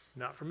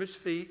 not from his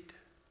feet,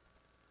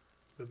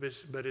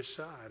 but his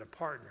side, a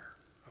partner.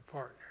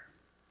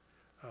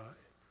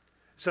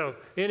 So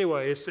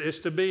anyway, it's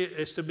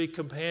to be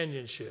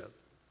companionship.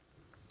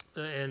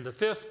 And the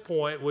fifth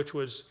point, which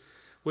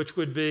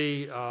would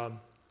be a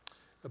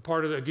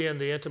part of, again,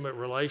 the intimate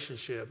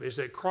relationship, is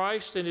that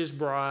Christ and his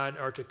bride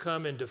are to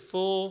come into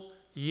full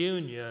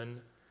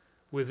union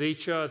with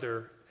each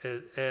other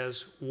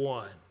as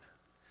one.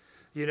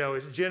 You know,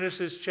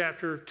 Genesis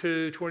chapter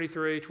 2,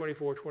 23,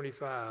 24,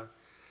 25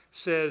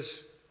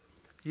 says,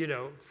 you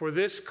know, for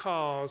this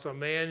cause a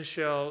man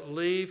shall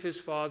leave his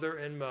father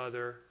and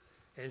mother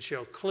and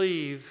shall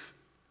cleave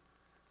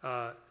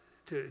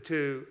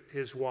to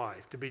his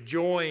wife, to be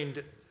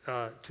joined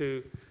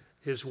to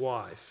his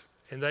wife,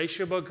 and they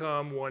shall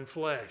become one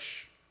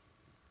flesh.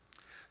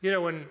 You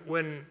know,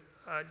 when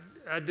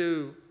I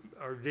do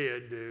or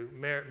did do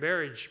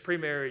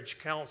pre-marriage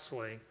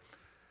counseling,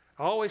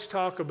 I always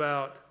talk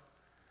about,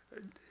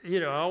 you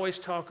know,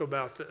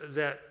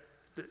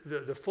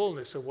 the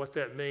fullness of what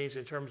that means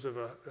in terms of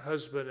a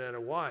husband and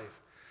a wife.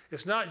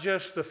 It's not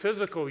just the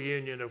physical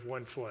union of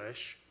one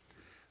flesh,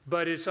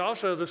 but it's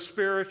also the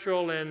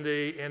spiritual and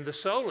the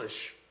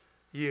soulish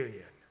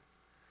union.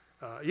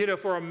 You know,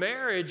 for a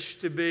marriage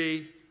to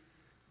be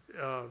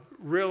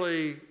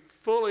really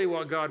fully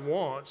what God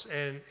wants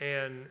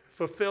and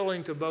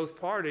fulfilling to both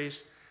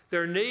parties,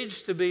 there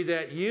needs to be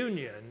that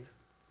union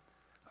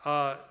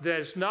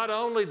that's not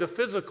only the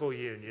physical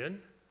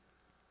union,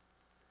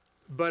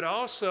 but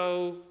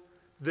also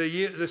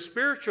the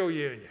spiritual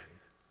union.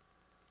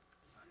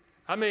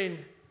 I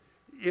mean,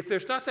 if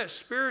there's not that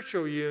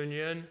spiritual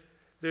union,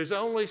 there's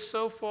only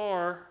so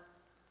far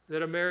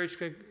that a marriage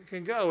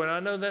can go. And I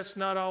know that's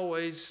not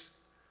always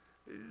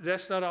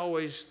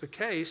the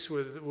case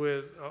with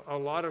a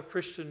lot of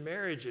Christian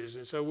marriages.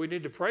 And so we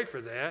need to pray for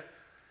that,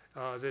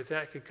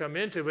 that could come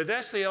into. But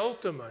that's the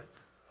ultimate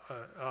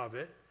of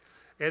it.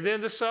 And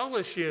then the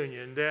soulish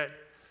union that,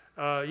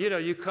 you know,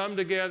 you come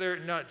together,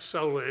 not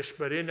soulish,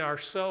 but in our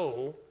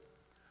soul,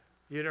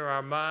 you know,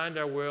 our mind,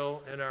 our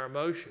will, and our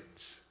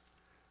emotions.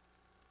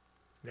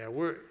 Now,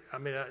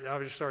 I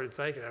just started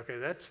thinking,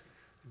 okay,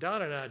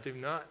 Don and I do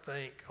not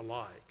think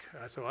alike.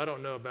 So I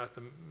don't know about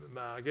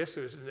I guess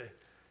it was,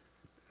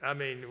 I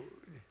mean,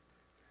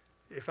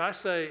 if I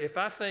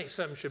think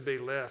something should be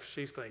left,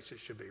 she thinks it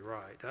should be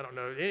right. I don't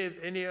know.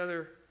 Any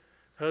other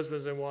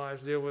husbands and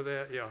wives deal with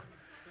that? Yeah.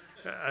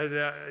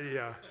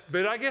 Yeah.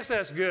 But I guess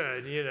that's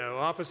good, you know.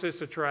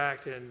 Opposites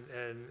attract and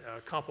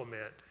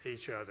complement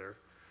each other.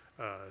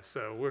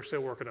 So we're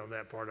still working on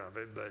that part of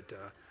it, but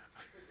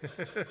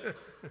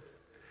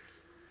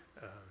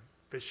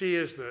but she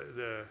is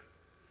the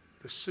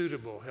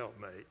suitable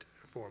helpmate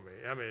for me.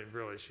 I mean,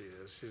 really she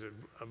is. She's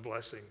a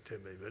blessing to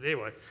me. But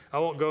anyway, I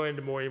won't go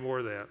into any more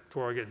of that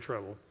before I get in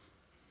trouble.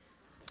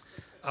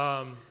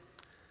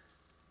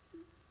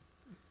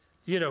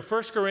 You know,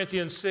 1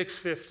 Corinthians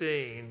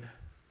 6:15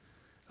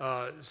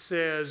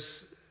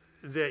 says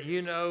that,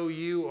 you know,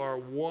 you are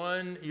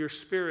one, your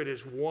spirit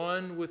is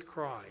one with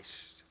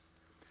Christ.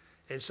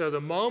 And so the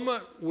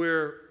moment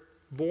we're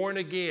born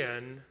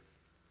again,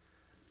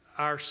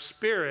 our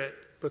spirit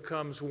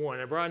becomes one.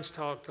 And Brian's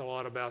talked a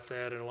lot about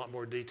that in a lot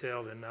more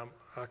detail than I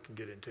can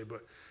get into.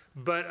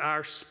 But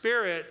our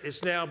spirit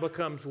now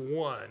becomes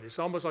one. It's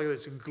almost like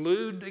it's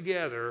glued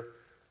together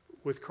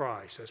with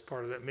Christ. That's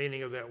part of that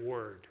meaning of that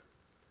word.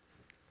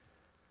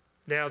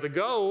 Now, the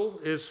goal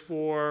is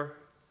for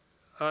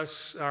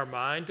us, our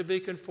mind to be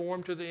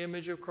conformed to the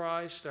image of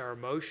Christ, our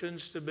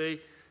emotions to be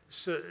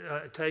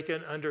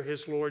taken under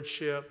his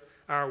lordship,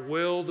 our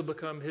will to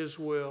become his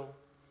will.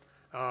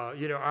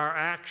 our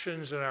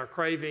actions and our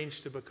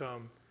cravings to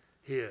become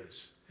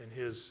His and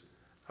His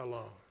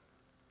alone.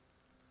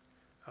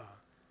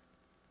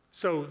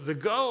 So the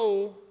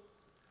goal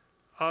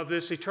of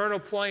this eternal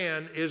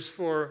plan is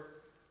for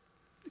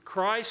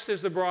Christ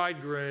as the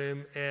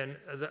bridegroom and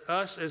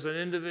us as an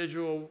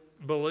individual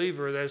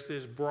believer, as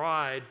His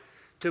bride,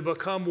 to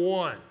become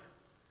one.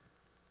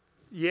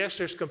 Yes,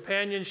 there's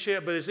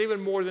companionship, but it's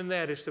even more than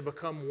that. It's to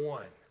become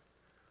one.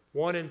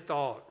 One in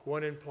thought,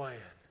 one in plan.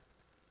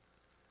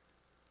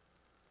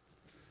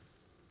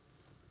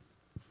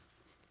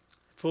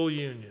 Full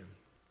union.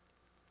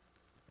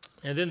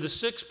 And then the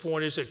sixth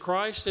point is that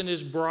Christ and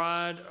His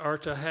bride are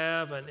to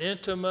have an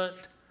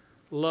intimate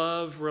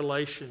love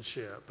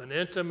relationship. An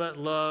intimate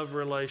love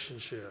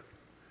relationship.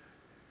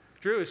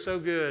 Drew is so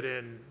good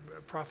in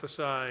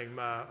prophesying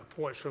my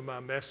points from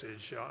my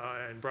message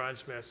and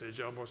Brian's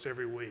message almost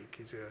every week.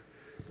 He's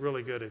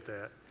really good at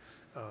that.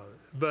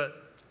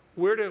 But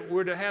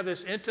we're to have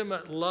this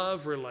intimate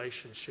love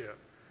relationship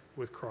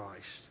with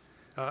Christ.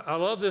 I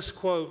love this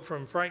quote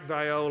from Frank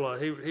Viola.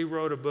 He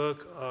wrote a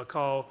book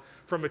called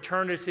From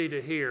Eternity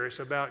to Here. It's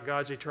about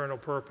God's eternal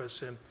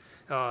purpose. And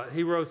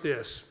he wrote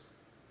this: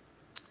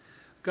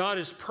 God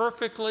is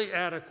perfectly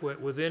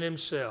adequate within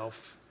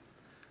Himself,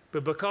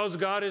 but because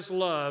God is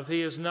love,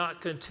 He is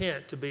not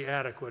content to be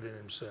adequate in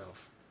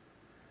Himself.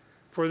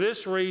 For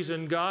this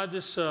reason, God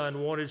the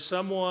Son wanted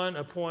someone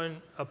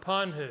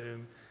upon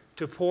whom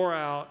to pour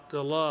out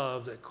the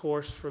love that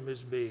coursed from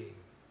His being,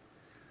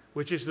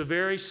 which is the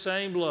very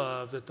same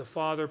love that the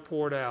Father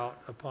poured out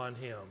upon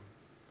Him.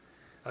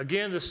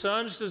 Again, the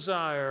Son's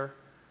desire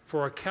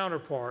for a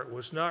counterpart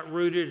was not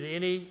rooted in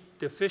any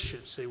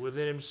deficiency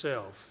within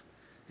Himself.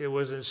 It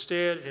was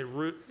instead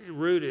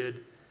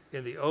rooted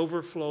in the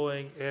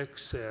overflowing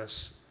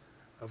excess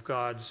of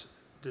God's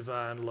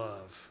divine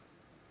love.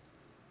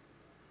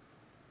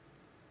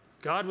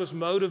 God was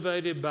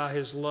motivated by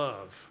His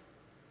love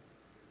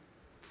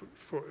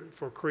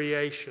for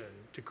creation,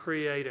 to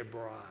create a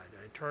bride,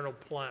 an eternal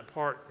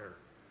partner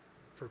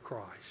for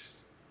Christ.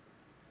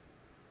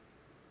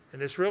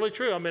 And it's really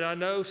true. I mean, I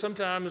know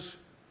sometimes,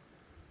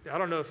 I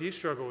don't know if you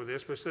struggle with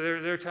this, but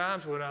there are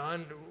times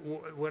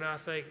when I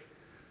think,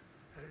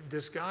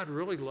 does God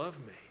really love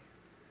me?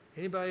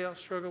 Anybody else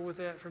struggle with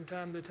that from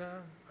time to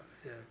time?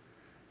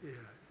 Yeah.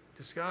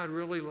 Does God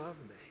really love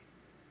me?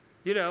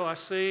 You know, I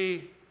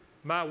see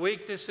my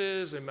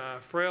weaknesses and my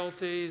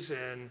frailties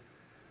and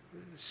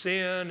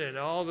sin and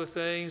all the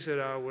things that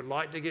I would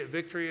like to get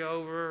victory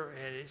over,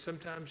 and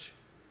sometimes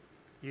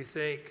you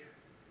think,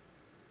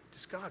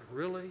 does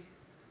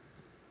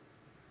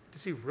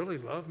He really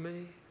love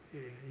me?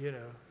 You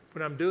know,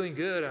 when I'm doing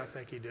good, I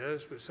think He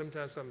does, but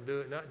sometimes I'm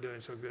not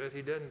doing so good,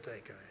 He doesn't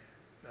think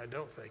I am. I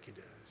don't think He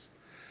does.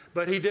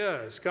 But He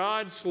does.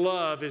 God's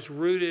love is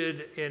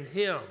rooted in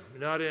Him,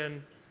 not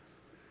in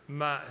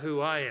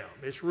who I am.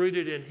 It's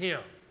rooted in Him.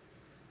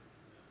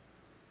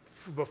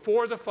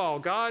 Before the fall,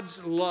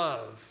 God's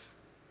love,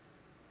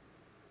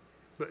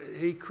 but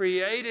He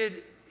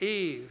created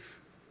Eve.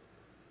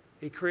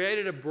 He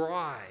created a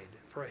bride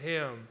for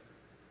Him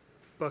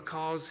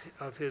because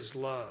of His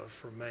love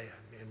for man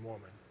and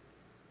woman,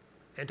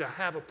 and to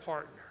have a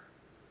partner.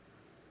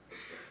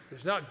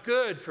 It's not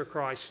good for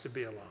Christ to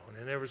be alone,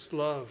 and there was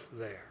love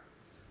there.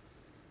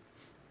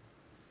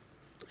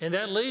 And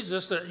that leads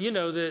us to,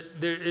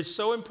 it's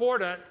so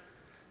important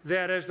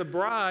that as the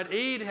bride,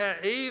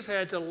 Eve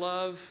had to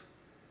love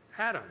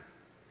Adam,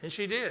 and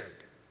she did.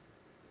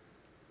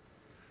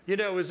 You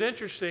know, it was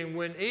interesting,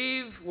 when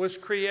Eve was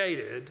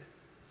created,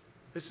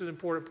 this is an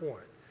important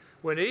point.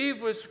 When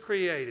Eve was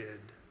created,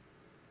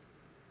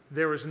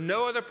 there was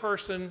no other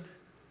person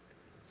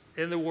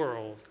in the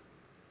world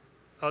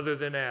other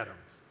than Adam.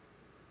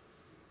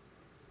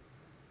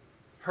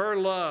 Her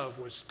love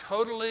was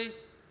totally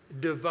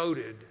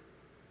devoted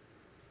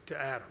to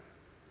Adam.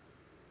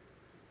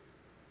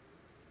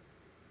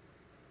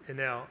 And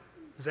now,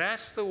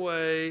 that's the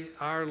way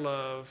our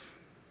love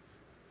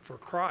for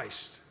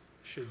Christ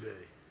should be.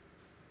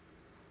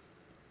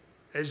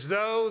 As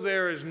though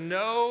there is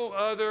no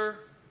other,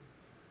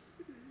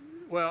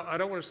 well, I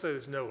don't want to say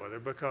there's no other,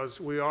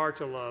 because we are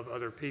to love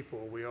other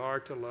people. We are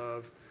to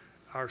love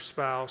our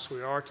spouse.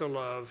 We are to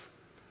love,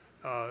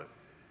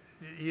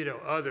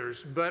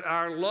 others. But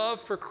our love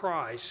for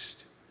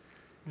Christ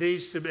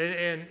needs to be,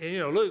 and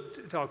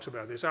Luke talks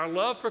about this, our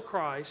love for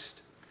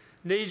Christ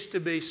needs to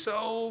be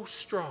so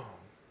strong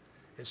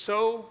and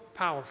so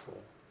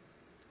powerful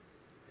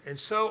and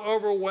so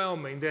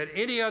overwhelming that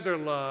any other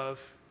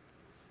love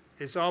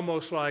is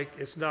almost like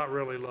it's not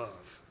really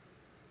love,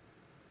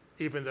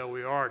 even though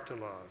we are to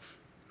love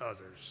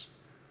others.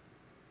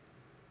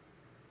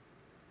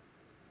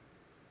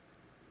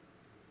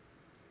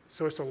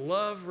 So it's a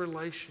love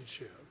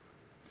relationship.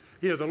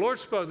 The Lord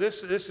spoke,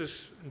 this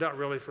is not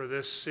really for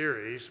this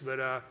series,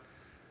 but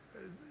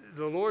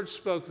the Lord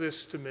spoke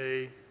this to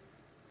me,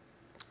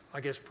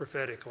 I guess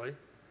prophetically,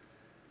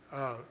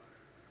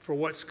 for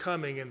what's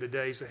coming in the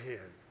days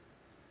ahead.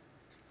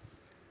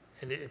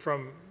 And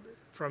from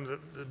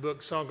the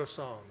book Song of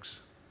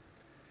Songs.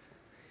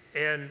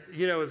 And,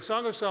 you know, the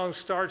Song of Songs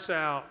starts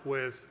out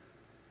with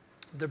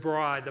the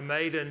bride, the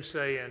maiden,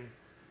 saying,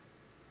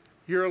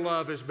 your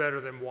love is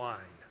better than wine.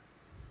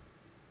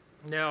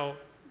 Now,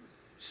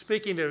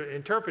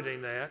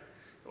 interpreting that,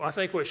 I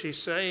think what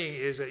she's saying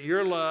is that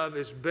your love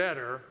is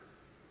better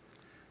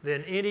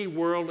than any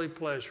worldly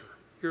pleasure.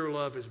 Your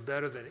love is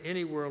better than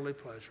any worldly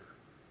pleasure.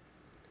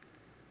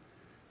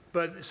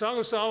 But the Song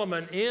of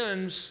Solomon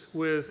ends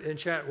with,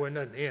 well, it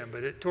doesn't end,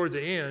 but toward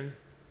the end,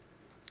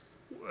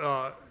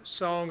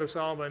 Song of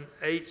Solomon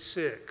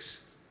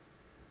 8:6.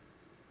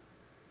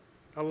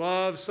 A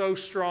love so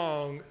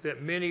strong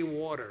that many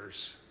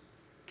waters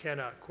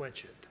cannot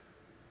quench it.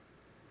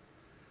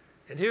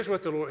 And here's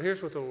what the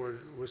Lord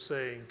was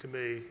saying to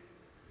me,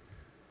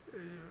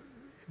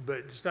 but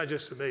it's not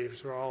just to me,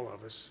 it's for all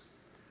of us,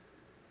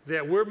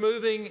 that we're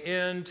moving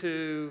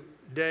into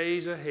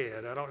days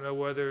ahead. I don't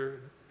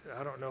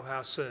know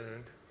how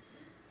soon,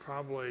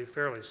 probably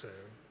fairly soon,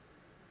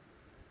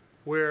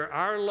 where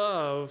our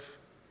love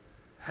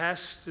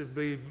has to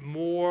be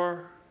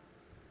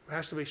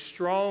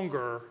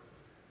stronger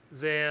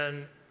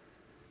than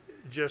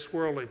just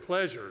worldly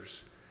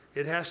pleasures.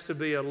 It has to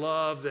be a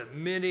love that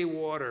many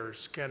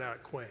waters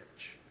cannot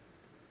quench.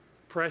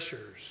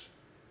 Pressures,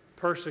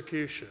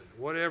 persecution,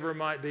 whatever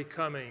might be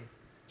coming,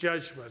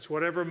 judgments,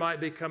 whatever might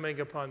be coming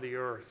upon the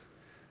earth.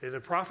 And the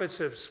prophets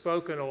have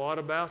spoken a lot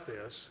about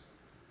this.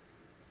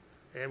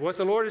 And what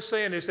the Lord is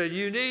saying is that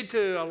you need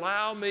to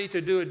allow me to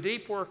do a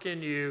deep work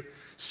in you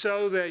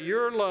so that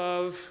your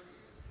love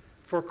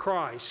for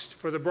Christ,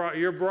 for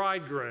your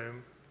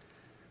bridegroom,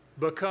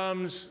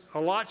 becomes a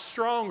lot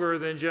stronger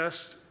than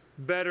just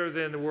better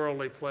than the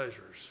worldly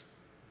pleasures.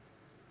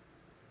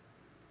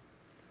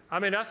 I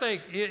mean, I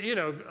think,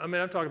 I'm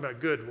talking about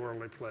good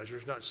worldly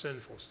pleasures, not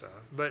sinful stuff.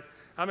 But,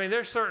 I mean,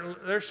 there's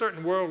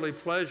certain worldly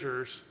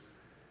pleasures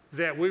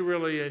that we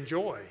really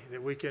enjoy,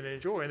 that we can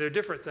enjoy. And there are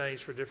different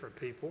things for different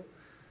people.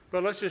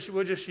 But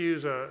we'll just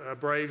use a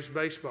Braves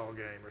baseball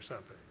game or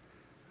something.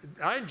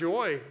 I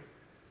enjoy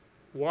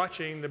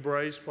watching the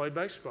Braves play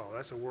baseball.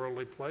 That's a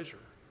worldly pleasure.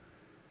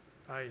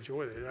 I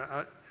enjoy it.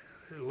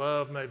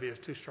 Love maybe is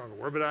too strong a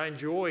word, but I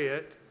enjoy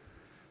it.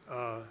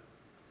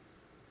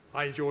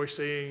 I enjoy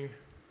seeing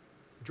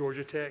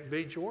Georgia Tech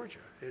beat Georgia.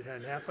 It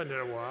hadn't happened in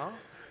a while,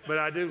 but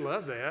I do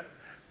love that.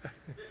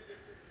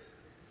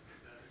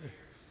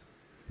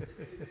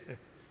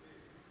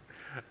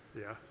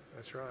 Yeah,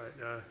 that's right.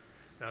 Now,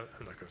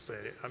 I'm not going to say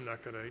it. I'm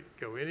not going to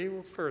go any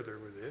further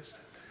with this.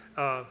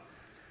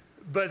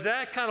 But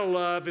that kind of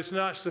love is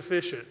not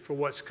sufficient for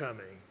what's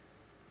coming.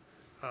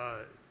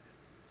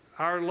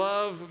 Our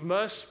love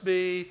must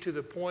be to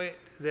the point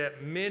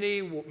that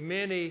many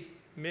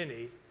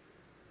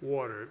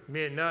water,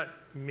 not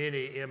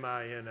many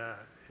M-I-N-I,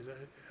 is that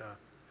it?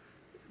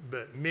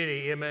 But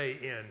many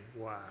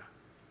M-A-N-Y,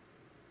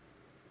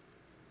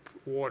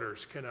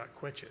 waters cannot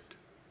quench it.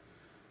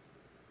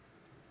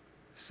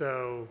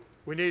 So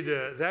we need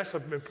to, that's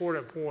an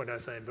important point, I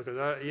think, because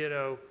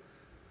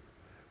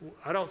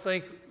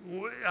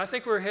I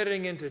think we're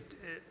heading into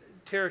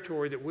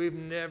territory that we've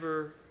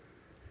never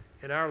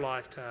in our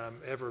lifetime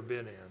ever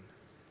been in.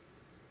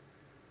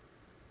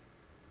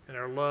 And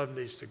our love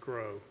needs to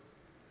grow.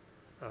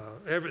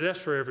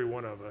 That's for every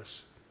one of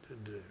us to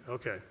do.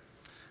 Okay.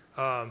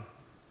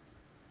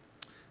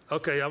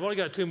 Okay, I've only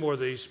got two more of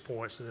these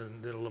points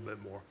and then a little bit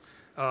more.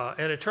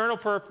 An eternal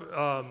purpose.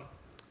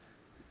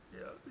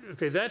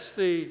 Okay, that's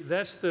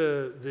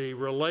the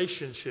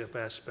relationship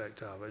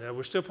aspect of it. Now,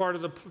 we're still part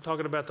of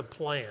talking about the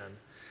plan.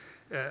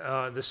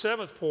 The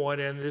seventh point,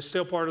 and it's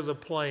still part of the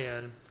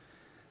plan,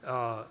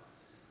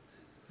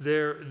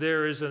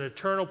 there is an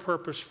eternal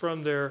purpose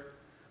from their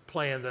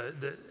plan,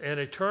 an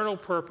eternal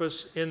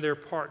purpose in their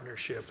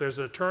partnership. There's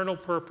an eternal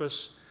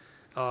purpose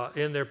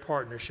in their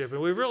partnership. And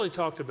we've really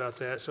talked about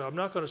that, so I'm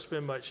not going to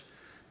spend much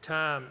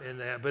time in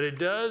that. But it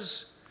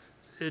does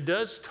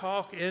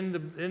talk in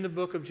the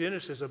book of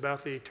Genesis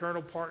about the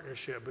eternal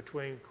partnership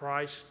between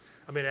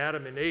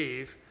Adam and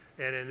Eve,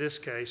 and in this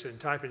case, in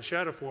type and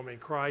shadow form, in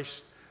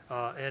Christ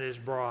and his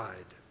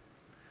bride.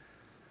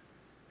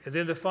 And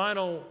then the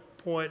final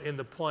point in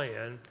the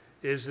plan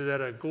is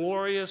that a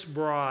glorious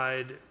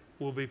bride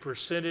will be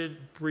presented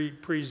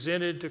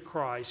to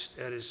Christ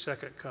at his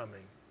second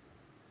coming.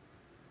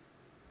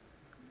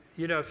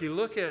 If you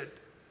look at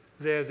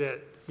there that,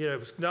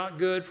 it's not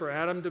good for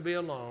Adam to be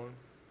alone.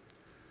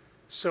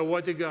 So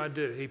what did God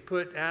do? He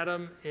put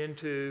Adam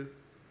into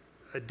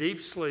a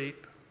deep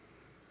sleep,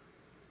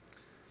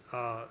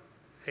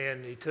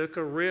 and he took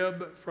a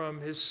rib from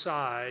his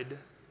side,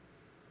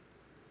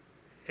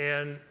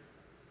 and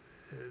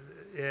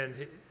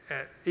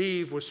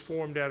Eve was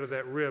formed out of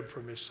that rib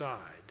from his side.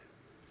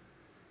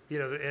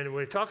 And when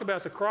we talk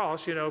about the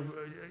cross,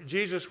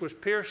 Jesus was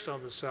pierced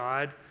on the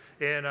side,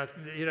 and I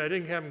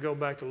didn't have him go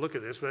back to look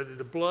at this, but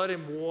the blood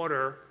and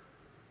water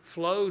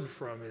flowed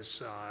from his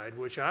side,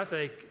 which I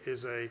think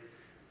is a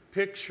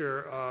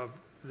picture of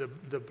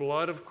the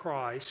blood of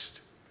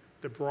Christ.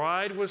 The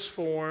bride was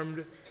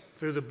formed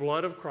through the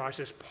blood of Christ.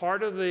 It's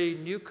part of the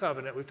new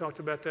covenant. We've talked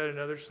about that in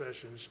other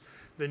sessions.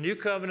 The new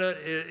covenant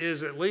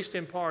is at least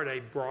in part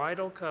a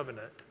bridal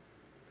covenant.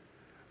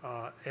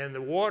 And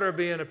the water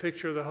being a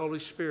picture of the Holy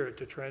Spirit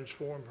to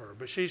transform her.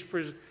 But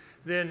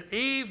then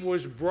Eve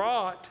was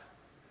brought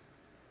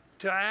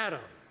to Adam.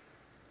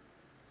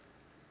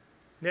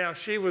 Now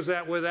she was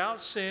without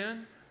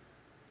sin.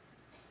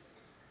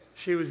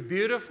 She was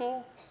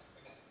beautiful.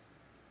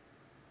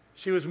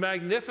 She was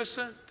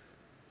magnificent.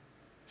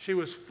 She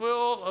was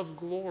full of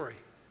glory.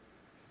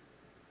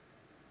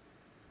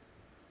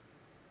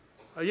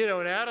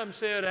 And Adam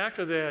said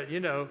after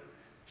that,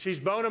 she's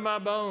bone of my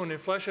bone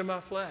and flesh of my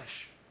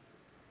flesh.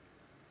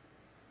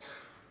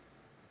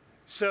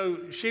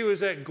 So she was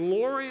that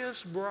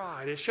glorious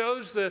bride. It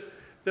shows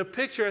the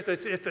picture at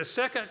the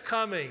second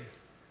coming.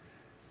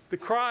 The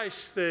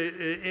Christ,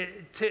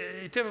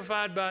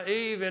 typified by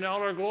Eve in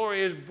all her glory,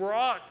 is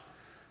brought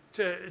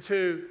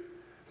to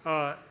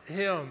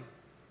him,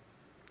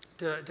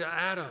 to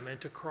Adam and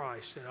to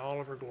Christ in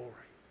all of her glory.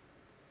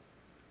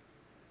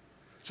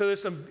 So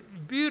there's some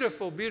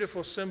beautiful,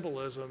 beautiful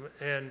symbolism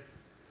and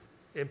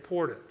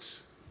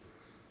importance.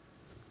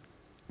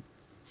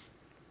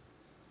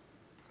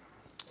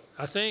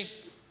 I think,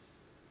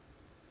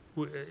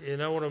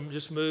 and I want to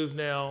just move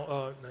now,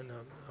 I'm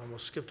going to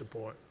skip the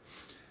point.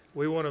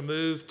 We want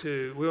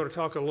to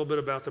talk a little bit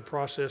about the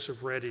process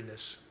of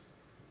readiness.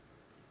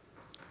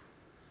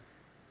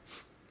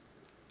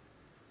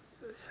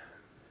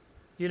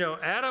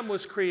 Adam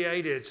was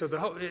created, so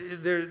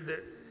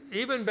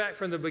even back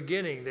from the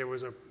beginning, there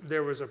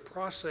was a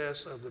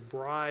process of the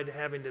bride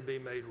having to be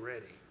made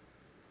ready.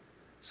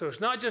 So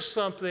it's not just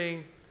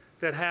something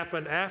that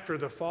happened after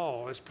the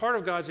fall. It's part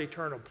of God's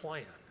eternal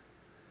plan.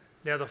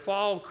 Now, the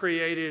fall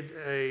created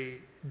a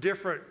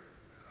different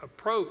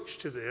approach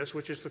to this,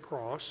 which is the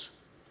cross,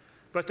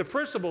 but the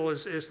principle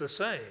is the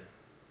same.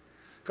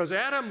 Because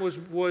Adam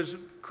was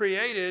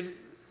created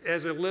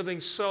as a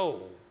living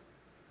soul,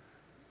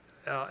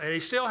 and he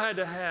still had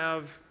to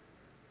have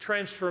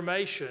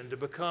transformation to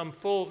become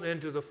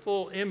into the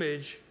full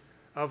image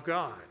of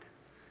God.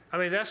 I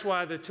mean, that's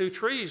why the two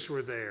trees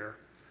were there,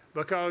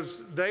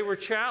 because they were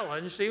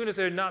challenged, even if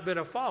there had not been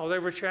a fall, they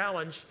were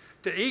challenged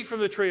to eat from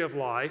the tree of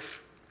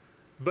life,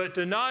 but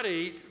to not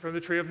eat from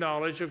the tree of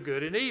knowledge of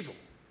good and evil.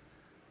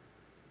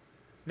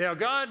 Now,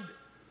 God,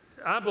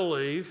 I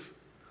believe,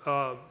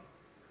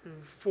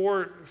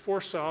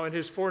 foresaw in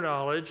his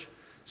foreknowledge,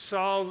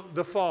 saw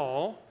the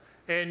fall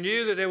and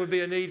knew that there would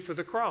be a need for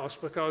the cross,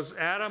 because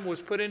Adam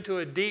was put into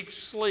a deep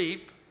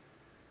sleep,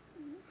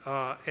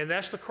 and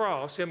that's the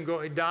cross, him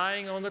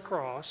dying on the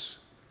cross,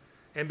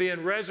 and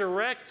being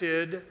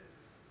resurrected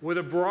with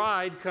a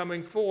bride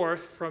coming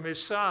forth from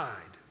his side.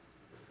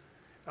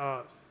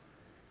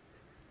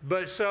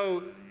 But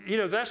so,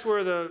 that's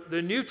where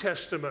the New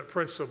Testament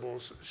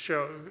principles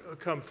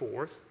come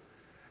forth,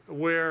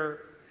 where,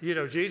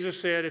 Jesus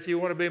said, if you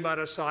want to be my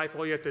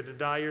disciple, you have to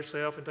deny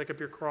yourself and take up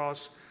your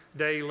cross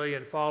daily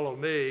and follow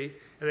me. And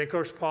then, of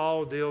course,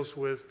 Paul deals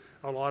with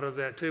a lot of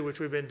that too, which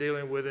we've been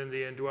dealing with in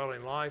the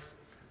Indwelling Life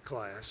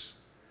class.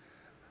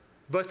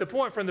 But the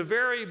point, from the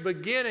very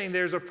beginning,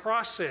 there's a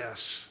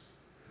process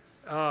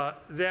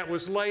that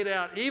was laid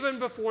out even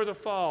before the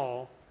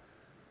fall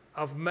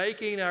of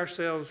making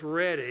ourselves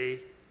ready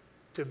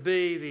to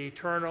be the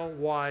eternal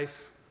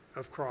wife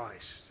of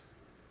Christ.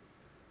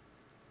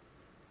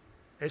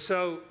 And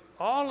so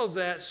all of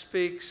that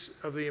speaks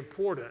of the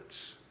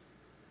importance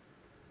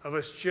of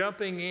us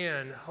jumping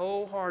in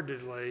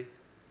wholeheartedly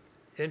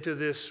into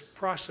this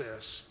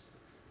process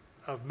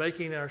of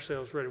making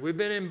ourselves ready. We've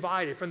been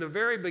invited from the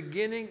very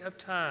beginning of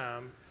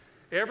time.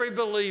 Every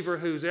believer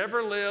who's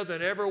ever lived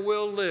and ever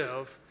will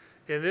live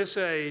in this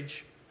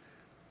age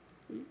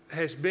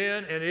has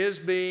been and is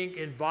being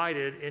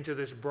invited into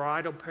this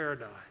bridal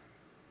paradigm.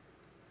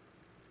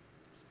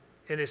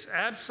 And it's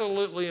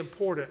absolutely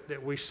important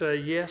that we say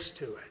yes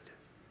to it.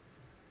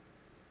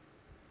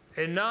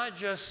 And not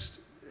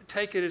just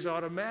take it as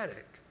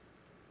automatic.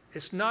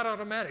 It's not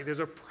automatic. There's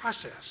a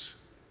process.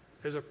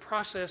 There's a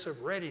process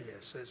of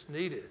readiness that's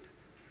needed.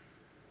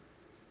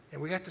 And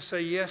we have to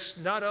say yes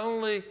not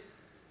only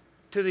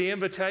to the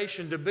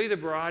invitation to be the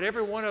bride.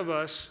 Every one of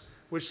us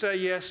would say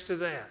yes to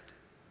that.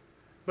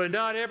 But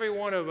not every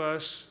one of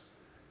us,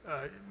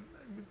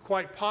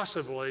 quite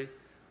possibly,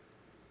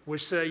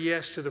 would say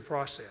yes to the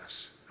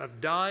process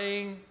of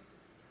dying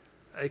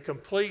a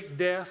complete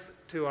death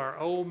to our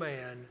old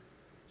man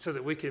so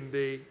that we can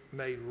be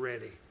made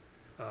ready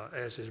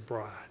as his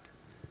bride.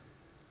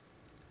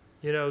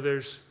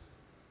 There's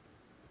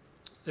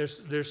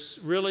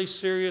really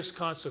serious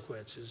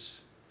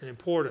consequences and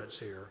importance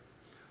here.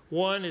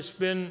 One, it's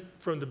been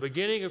from the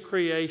beginning of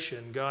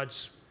creation,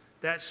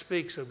 that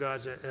speaks of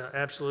God's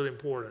absolute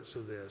importance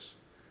of this,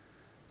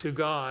 to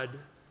God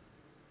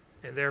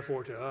and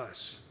therefore to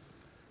us.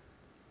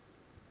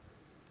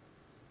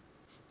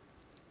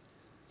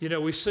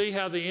 We see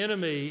how the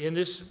enemy,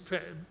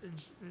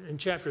 in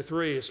chapter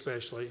 3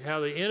 especially,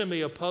 how the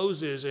enemy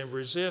opposes and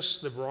resists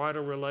the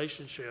bridal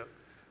relationship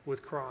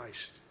with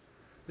Christ.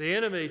 the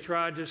enemy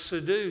tried to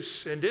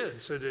seduce, and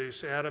did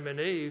seduce, Adam and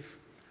Eve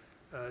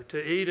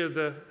to eat of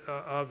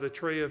the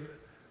tree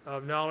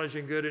of knowledge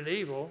and good and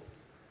evil.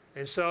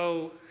 And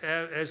so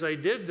as they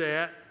did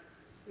that,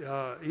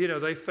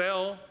 they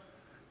fell.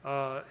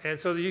 And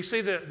so you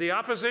see the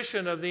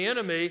opposition of the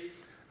enemy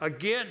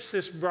against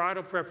this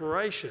bridal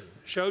preparation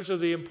shows you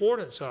the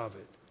importance of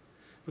it.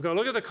 Because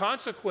look at the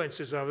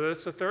consequences of it.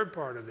 That's the third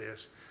part of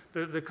this.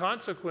 The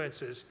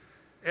consequences.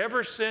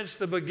 Ever since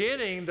the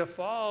beginning, the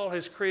fall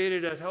has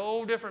created a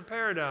whole different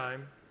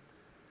paradigm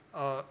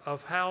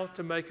of how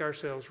to make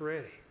ourselves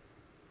ready.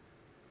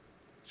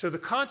 So the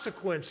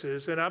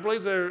consequences, and I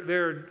believe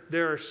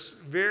there are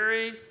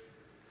very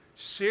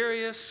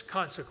serious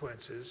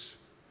consequences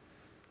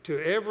to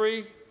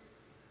every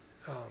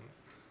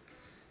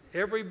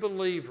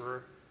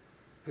believer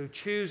who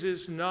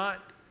chooses not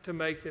to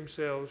make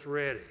themselves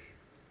ready.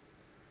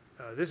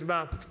 This is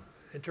my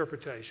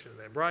interpretation of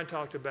that. Brian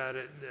talked about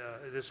it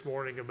this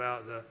morning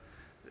about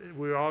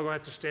we're all going to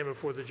have to stand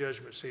before the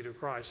judgment seat of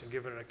Christ and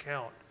give an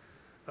account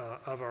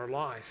of our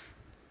life.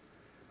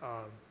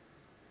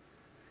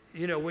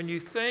 When you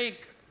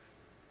think,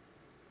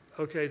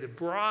 okay, the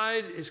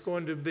bride is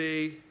going to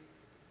be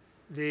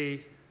the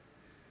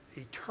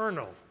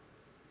eternal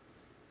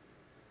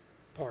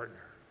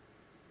partner,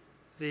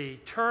 the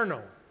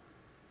eternal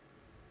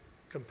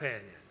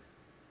companion,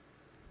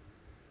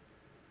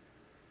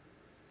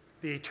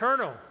 the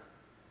eternal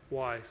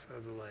wife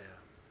of the Lamb.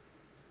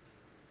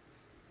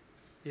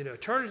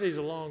 Eternity is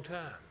a long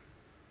time.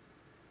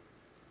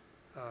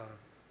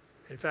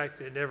 In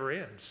fact, it never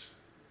ends.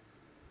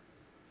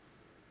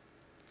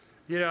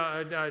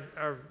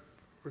 I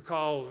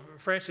recall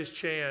Francis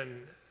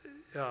Chan,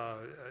 a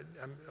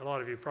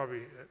lot of you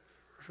probably are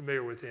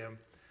familiar with him,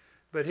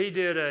 but he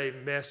did a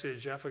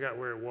message, I forgot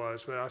where it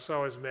was, but I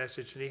saw his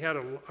message, and he had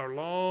a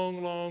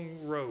long, long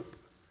rope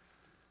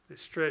that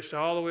stretched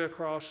all the way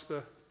across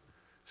the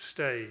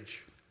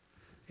stage,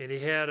 and he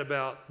had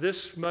about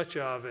this much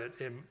of it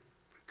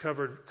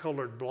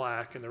colored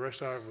black, and the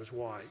rest of it was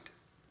white.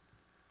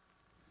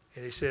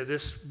 And he said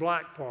this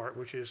black part,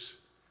 which is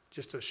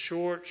just a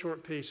short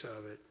piece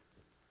of it,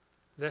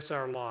 that's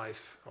our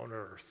life on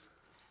earth.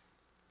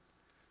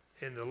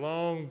 And the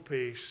long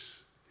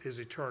piece is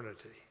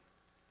eternity.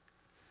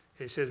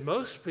 And he says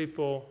most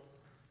people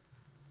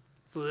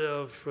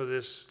live for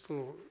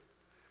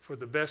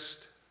the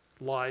best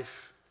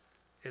life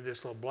in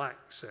this little black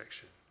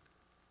section.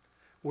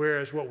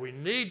 Whereas what we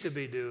need to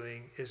be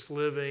doing is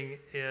living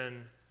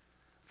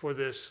for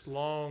this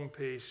long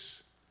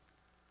piece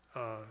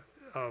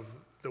of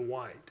the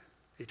white,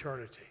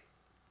 eternity.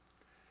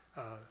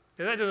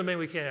 And that doesn't mean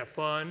we can't have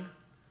fun.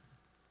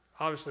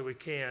 Obviously we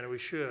can and we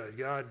should.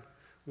 God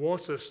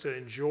wants us to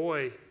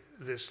enjoy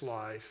this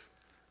life.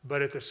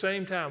 But at the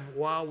same time,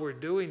 while we're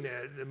doing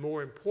that, the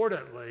more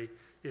importantly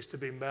is to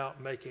be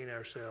about making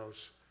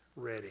ourselves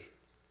ready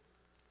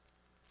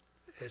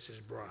as his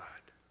bride.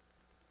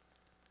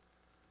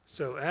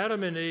 So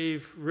Adam and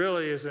Eve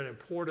really is an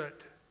important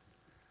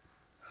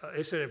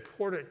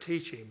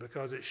teaching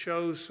because it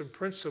shows some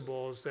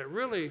principles that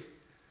really,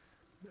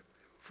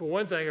 for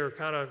one thing, are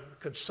kind of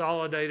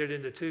consolidated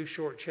into 2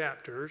 short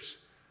chapters,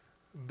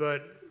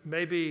 but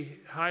maybe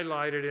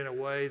highlighted in a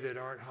way that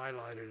aren't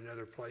highlighted in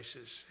other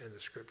places in the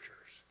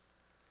scriptures.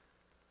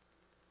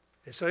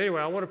 And so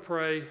anyway, I want to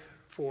pray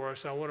for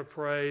us. I want to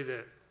pray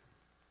that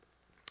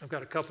I've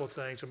got a couple of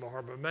things in my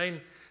heart, but the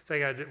main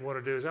thing I want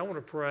to do is I want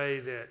to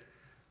pray that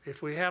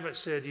if we haven't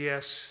said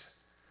yes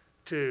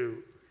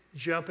to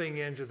jumping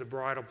into the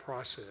bridal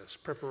process,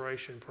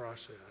 preparation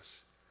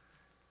process,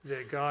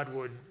 that God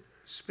would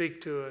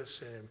speak to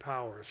us and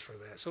empower us for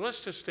that. So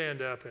let's just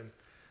stand up and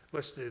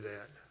let's do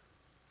that.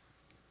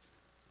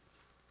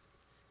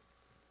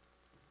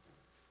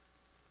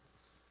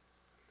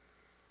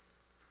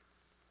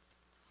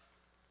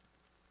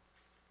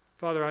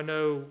 Father, I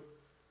know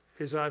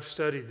as I've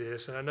studied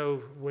this, and I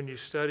know when you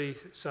study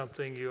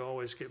something, you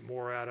always get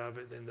more out of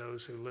it than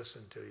those who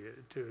listen to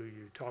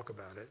you talk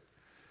about it.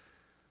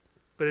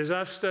 But as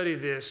I've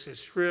studied this,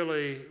 it's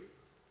really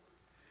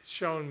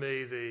shown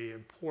me the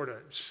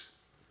importance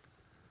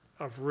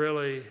of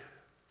really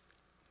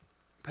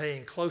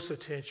paying close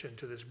attention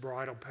to this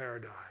bridal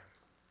paradigm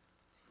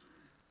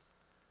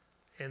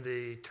and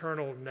the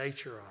eternal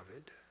nature of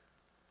it.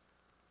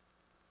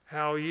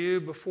 How you,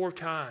 before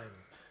time,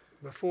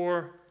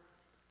 before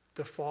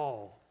the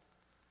fall,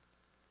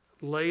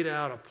 laid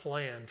out a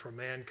plan for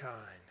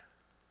mankind.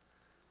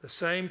 The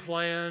same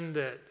plan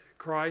that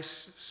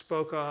Christ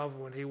spoke of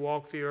when he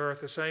walked the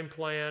earth, the same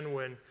plan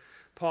when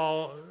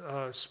Paul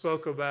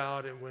spoke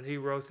about and when he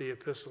wrote the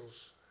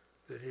epistles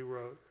that he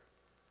wrote.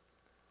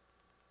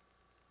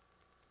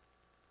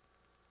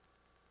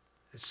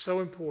 It's so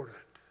important.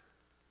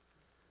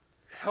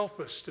 Help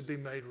us to be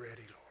made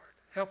ready, Lord.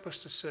 Help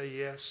us to say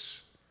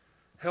yes.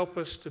 Help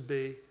us to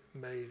be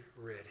made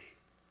ready.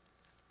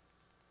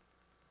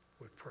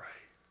 We pray.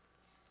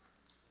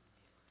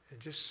 And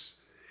just,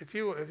 if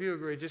you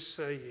agree, just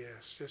say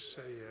yes. Just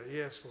say yes.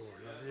 Yes,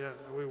 Lord. Yeah,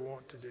 we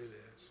want to do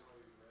this.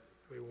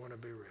 We want to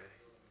be ready.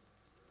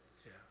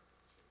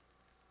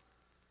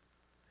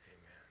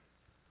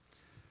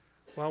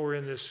 while we're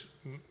in this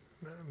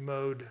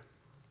mode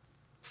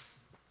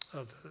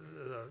of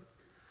the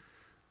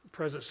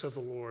presence of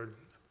the Lord,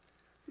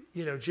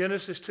 you know,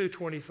 Genesis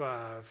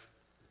 2:25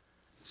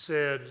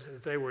 said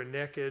that they were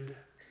naked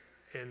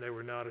and they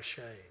were not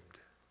ashamed.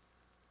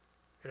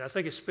 And I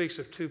think it speaks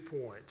of 2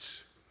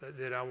 points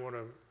that I want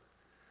to,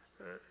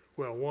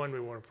 well, one, we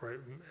want to pray,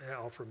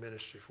 offer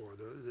ministry for.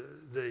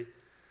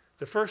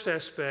 The first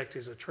aspect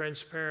is a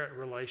transparent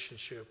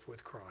relationship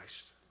with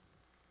Christ.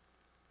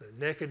 The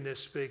nakedness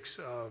speaks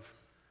of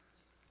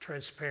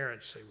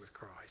transparency with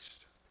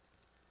Christ.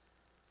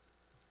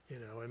 You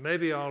know, and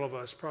maybe all of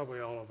us, probably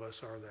all of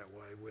us are that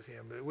way with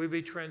him, but we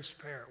be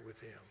transparent with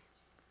him.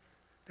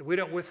 That we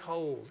don't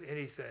withhold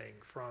anything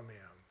from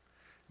him.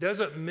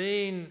 Doesn't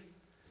mean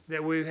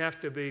that we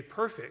have to be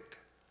perfect,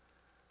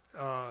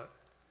 but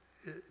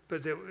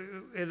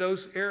that in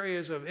those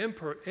areas of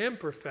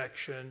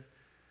imperfection,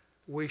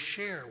 we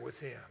share with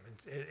him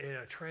in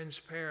a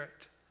transparent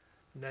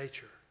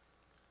nature.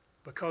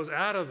 Because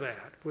out of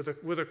that, with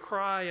a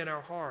cry in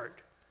our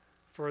heart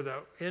for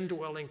the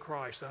indwelling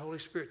Christ, the Holy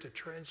Spirit, to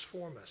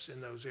transform us in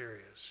those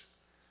areas,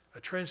 a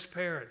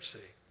transparency.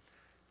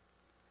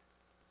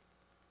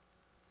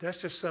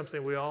 That's just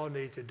something we all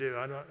need to do.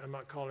 I'm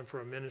not calling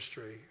for a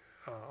ministry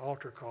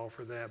altar call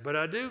for that. But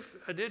I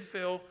did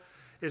feel,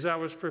 as I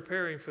was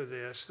preparing for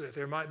this, that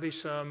there might be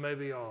some,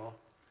 maybe all,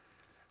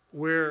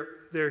 where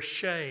there's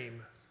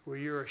shame, where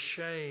you're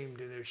ashamed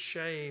and there's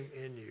shame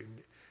in you.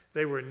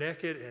 They were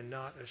naked and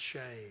not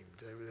ashamed.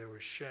 They were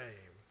shame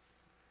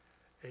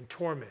and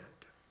torment.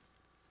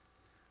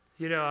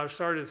 You know, I've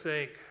started to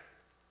think,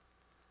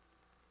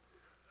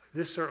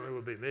 this certainly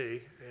would be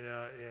me,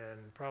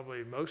 and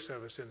probably most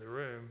of us in the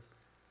room.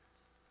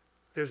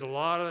 There's a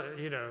lot of,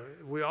 you know,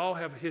 we all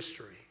have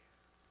history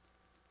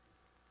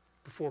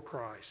before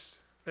Christ.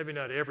 Maybe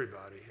not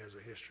everybody has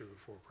a history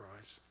before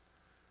Christ.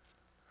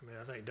 I mean,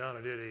 I think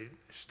Donna did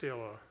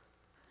steal a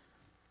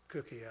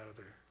cookie out of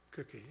the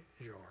cookie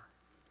jar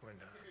one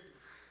time.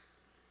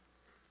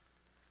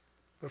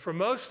 But for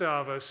most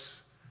of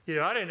us, you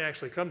know, I didn't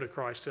actually come to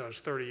Christ till I was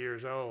 30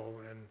 years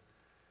old, and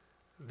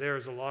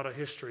there's a lot of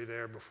history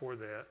there before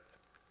that.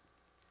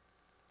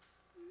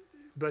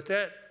 But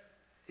that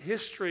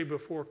history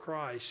before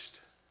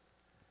Christ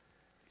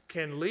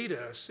can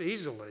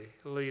easily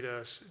lead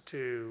us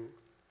to,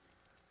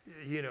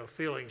 you know,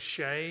 feeling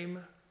shame,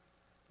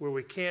 where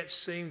we can't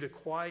seem to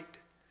quite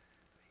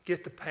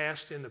get the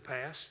past in the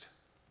past,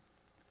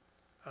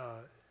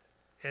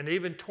 and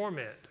even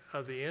torment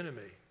of the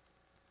enemy.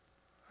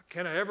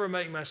 Can I ever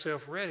make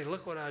myself ready?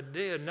 Look what I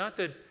did. Not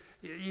that,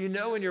 you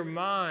know in your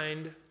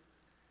mind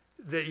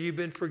that you've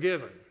been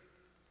forgiven.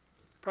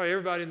 Probably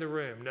everybody in the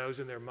room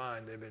knows in their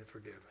mind they've been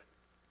forgiven.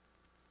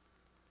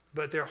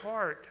 But their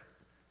heart,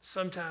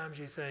 sometimes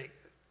you think,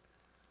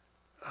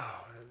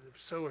 oh, I'm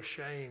so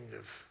ashamed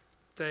of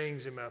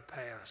things in my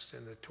past,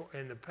 and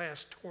the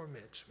past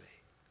torments me.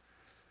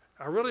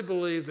 I really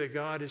believe that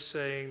God is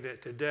saying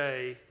that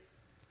today,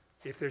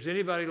 if there's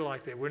anybody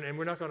like that, and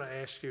we're not going to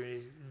ask you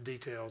any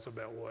details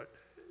about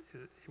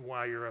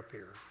why you're up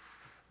here,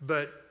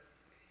 but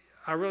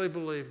I really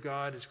believe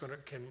God is going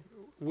to,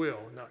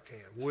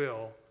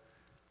 will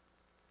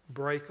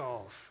break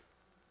off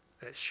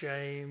that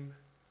shame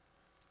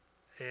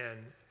and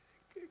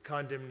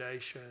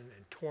condemnation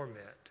and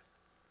torment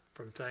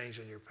from things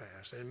in your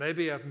past. And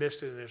maybe I've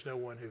missed it and there's no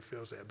one who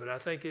feels that. But I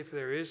think if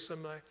there is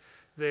somebody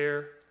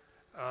there,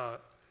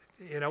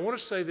 and I want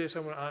to say this,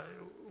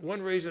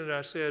 one reason that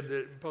I said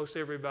that most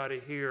everybody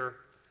here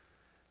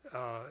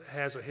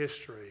has a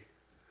history,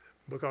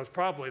 because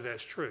probably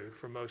that's true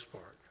for most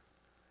part.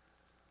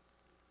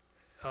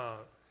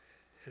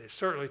 And it's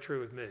certainly true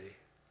with me.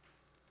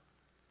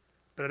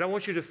 But I don't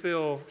want you to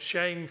feel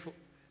ashamed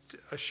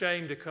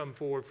to come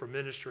forward for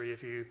ministry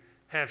if you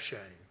have shame,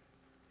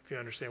 if you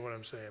understand what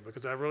I'm saying.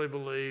 Because I really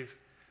believe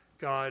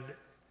God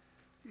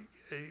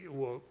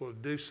will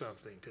do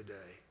something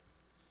today.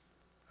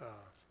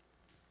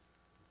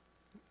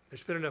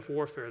 There's been enough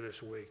warfare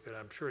this week that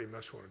I'm sure he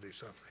must want to do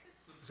something.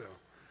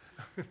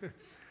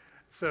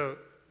 So,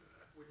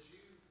 would you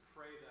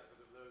pray that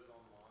for those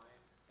online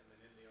and then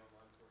in the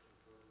online portion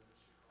for the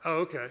ministry?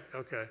 Oh,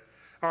 okay.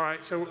 All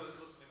right. So those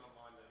listening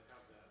online that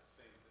have that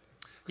same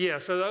thing. Yeah.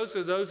 So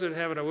those that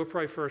have it, we'll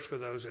pray first for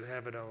those that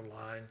have it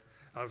online,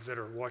 that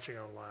are watching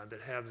online,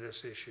 that have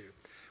this issue.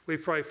 We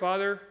pray,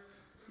 Father,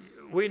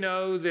 we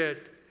know that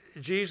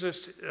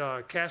Jesus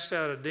cast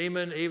out a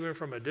demon even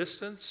from a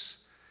distance.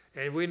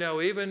 And we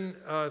know even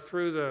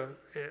through the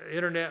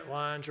internet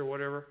lines or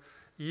whatever,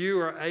 you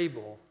are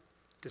able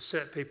to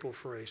set people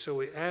free. So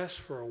we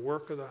ask for a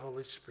work of the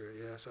Holy Spirit.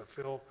 Yes, I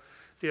feel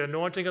the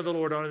anointing of the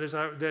Lord on this,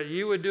 that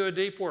you would do a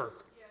deep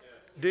work. Yes.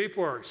 Deep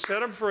work.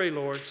 Set them free,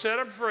 Lord. Set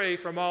them free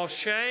from all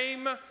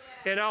shame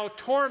and all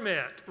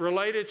torment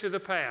related to the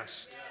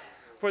past. Yes.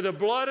 For the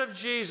blood of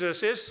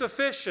Jesus is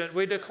sufficient.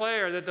 We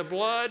declare that the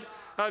blood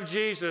of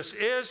Jesus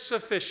is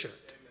sufficient.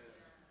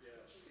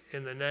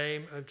 In the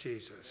name of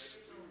Jesus.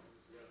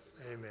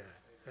 Amen.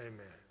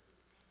 Amen.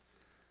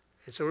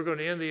 And so we're going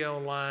to end the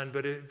online,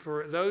 but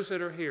for those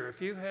that are here,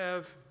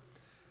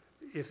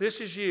 if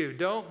this is you,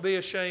 don't be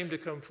ashamed to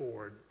come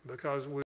forward, because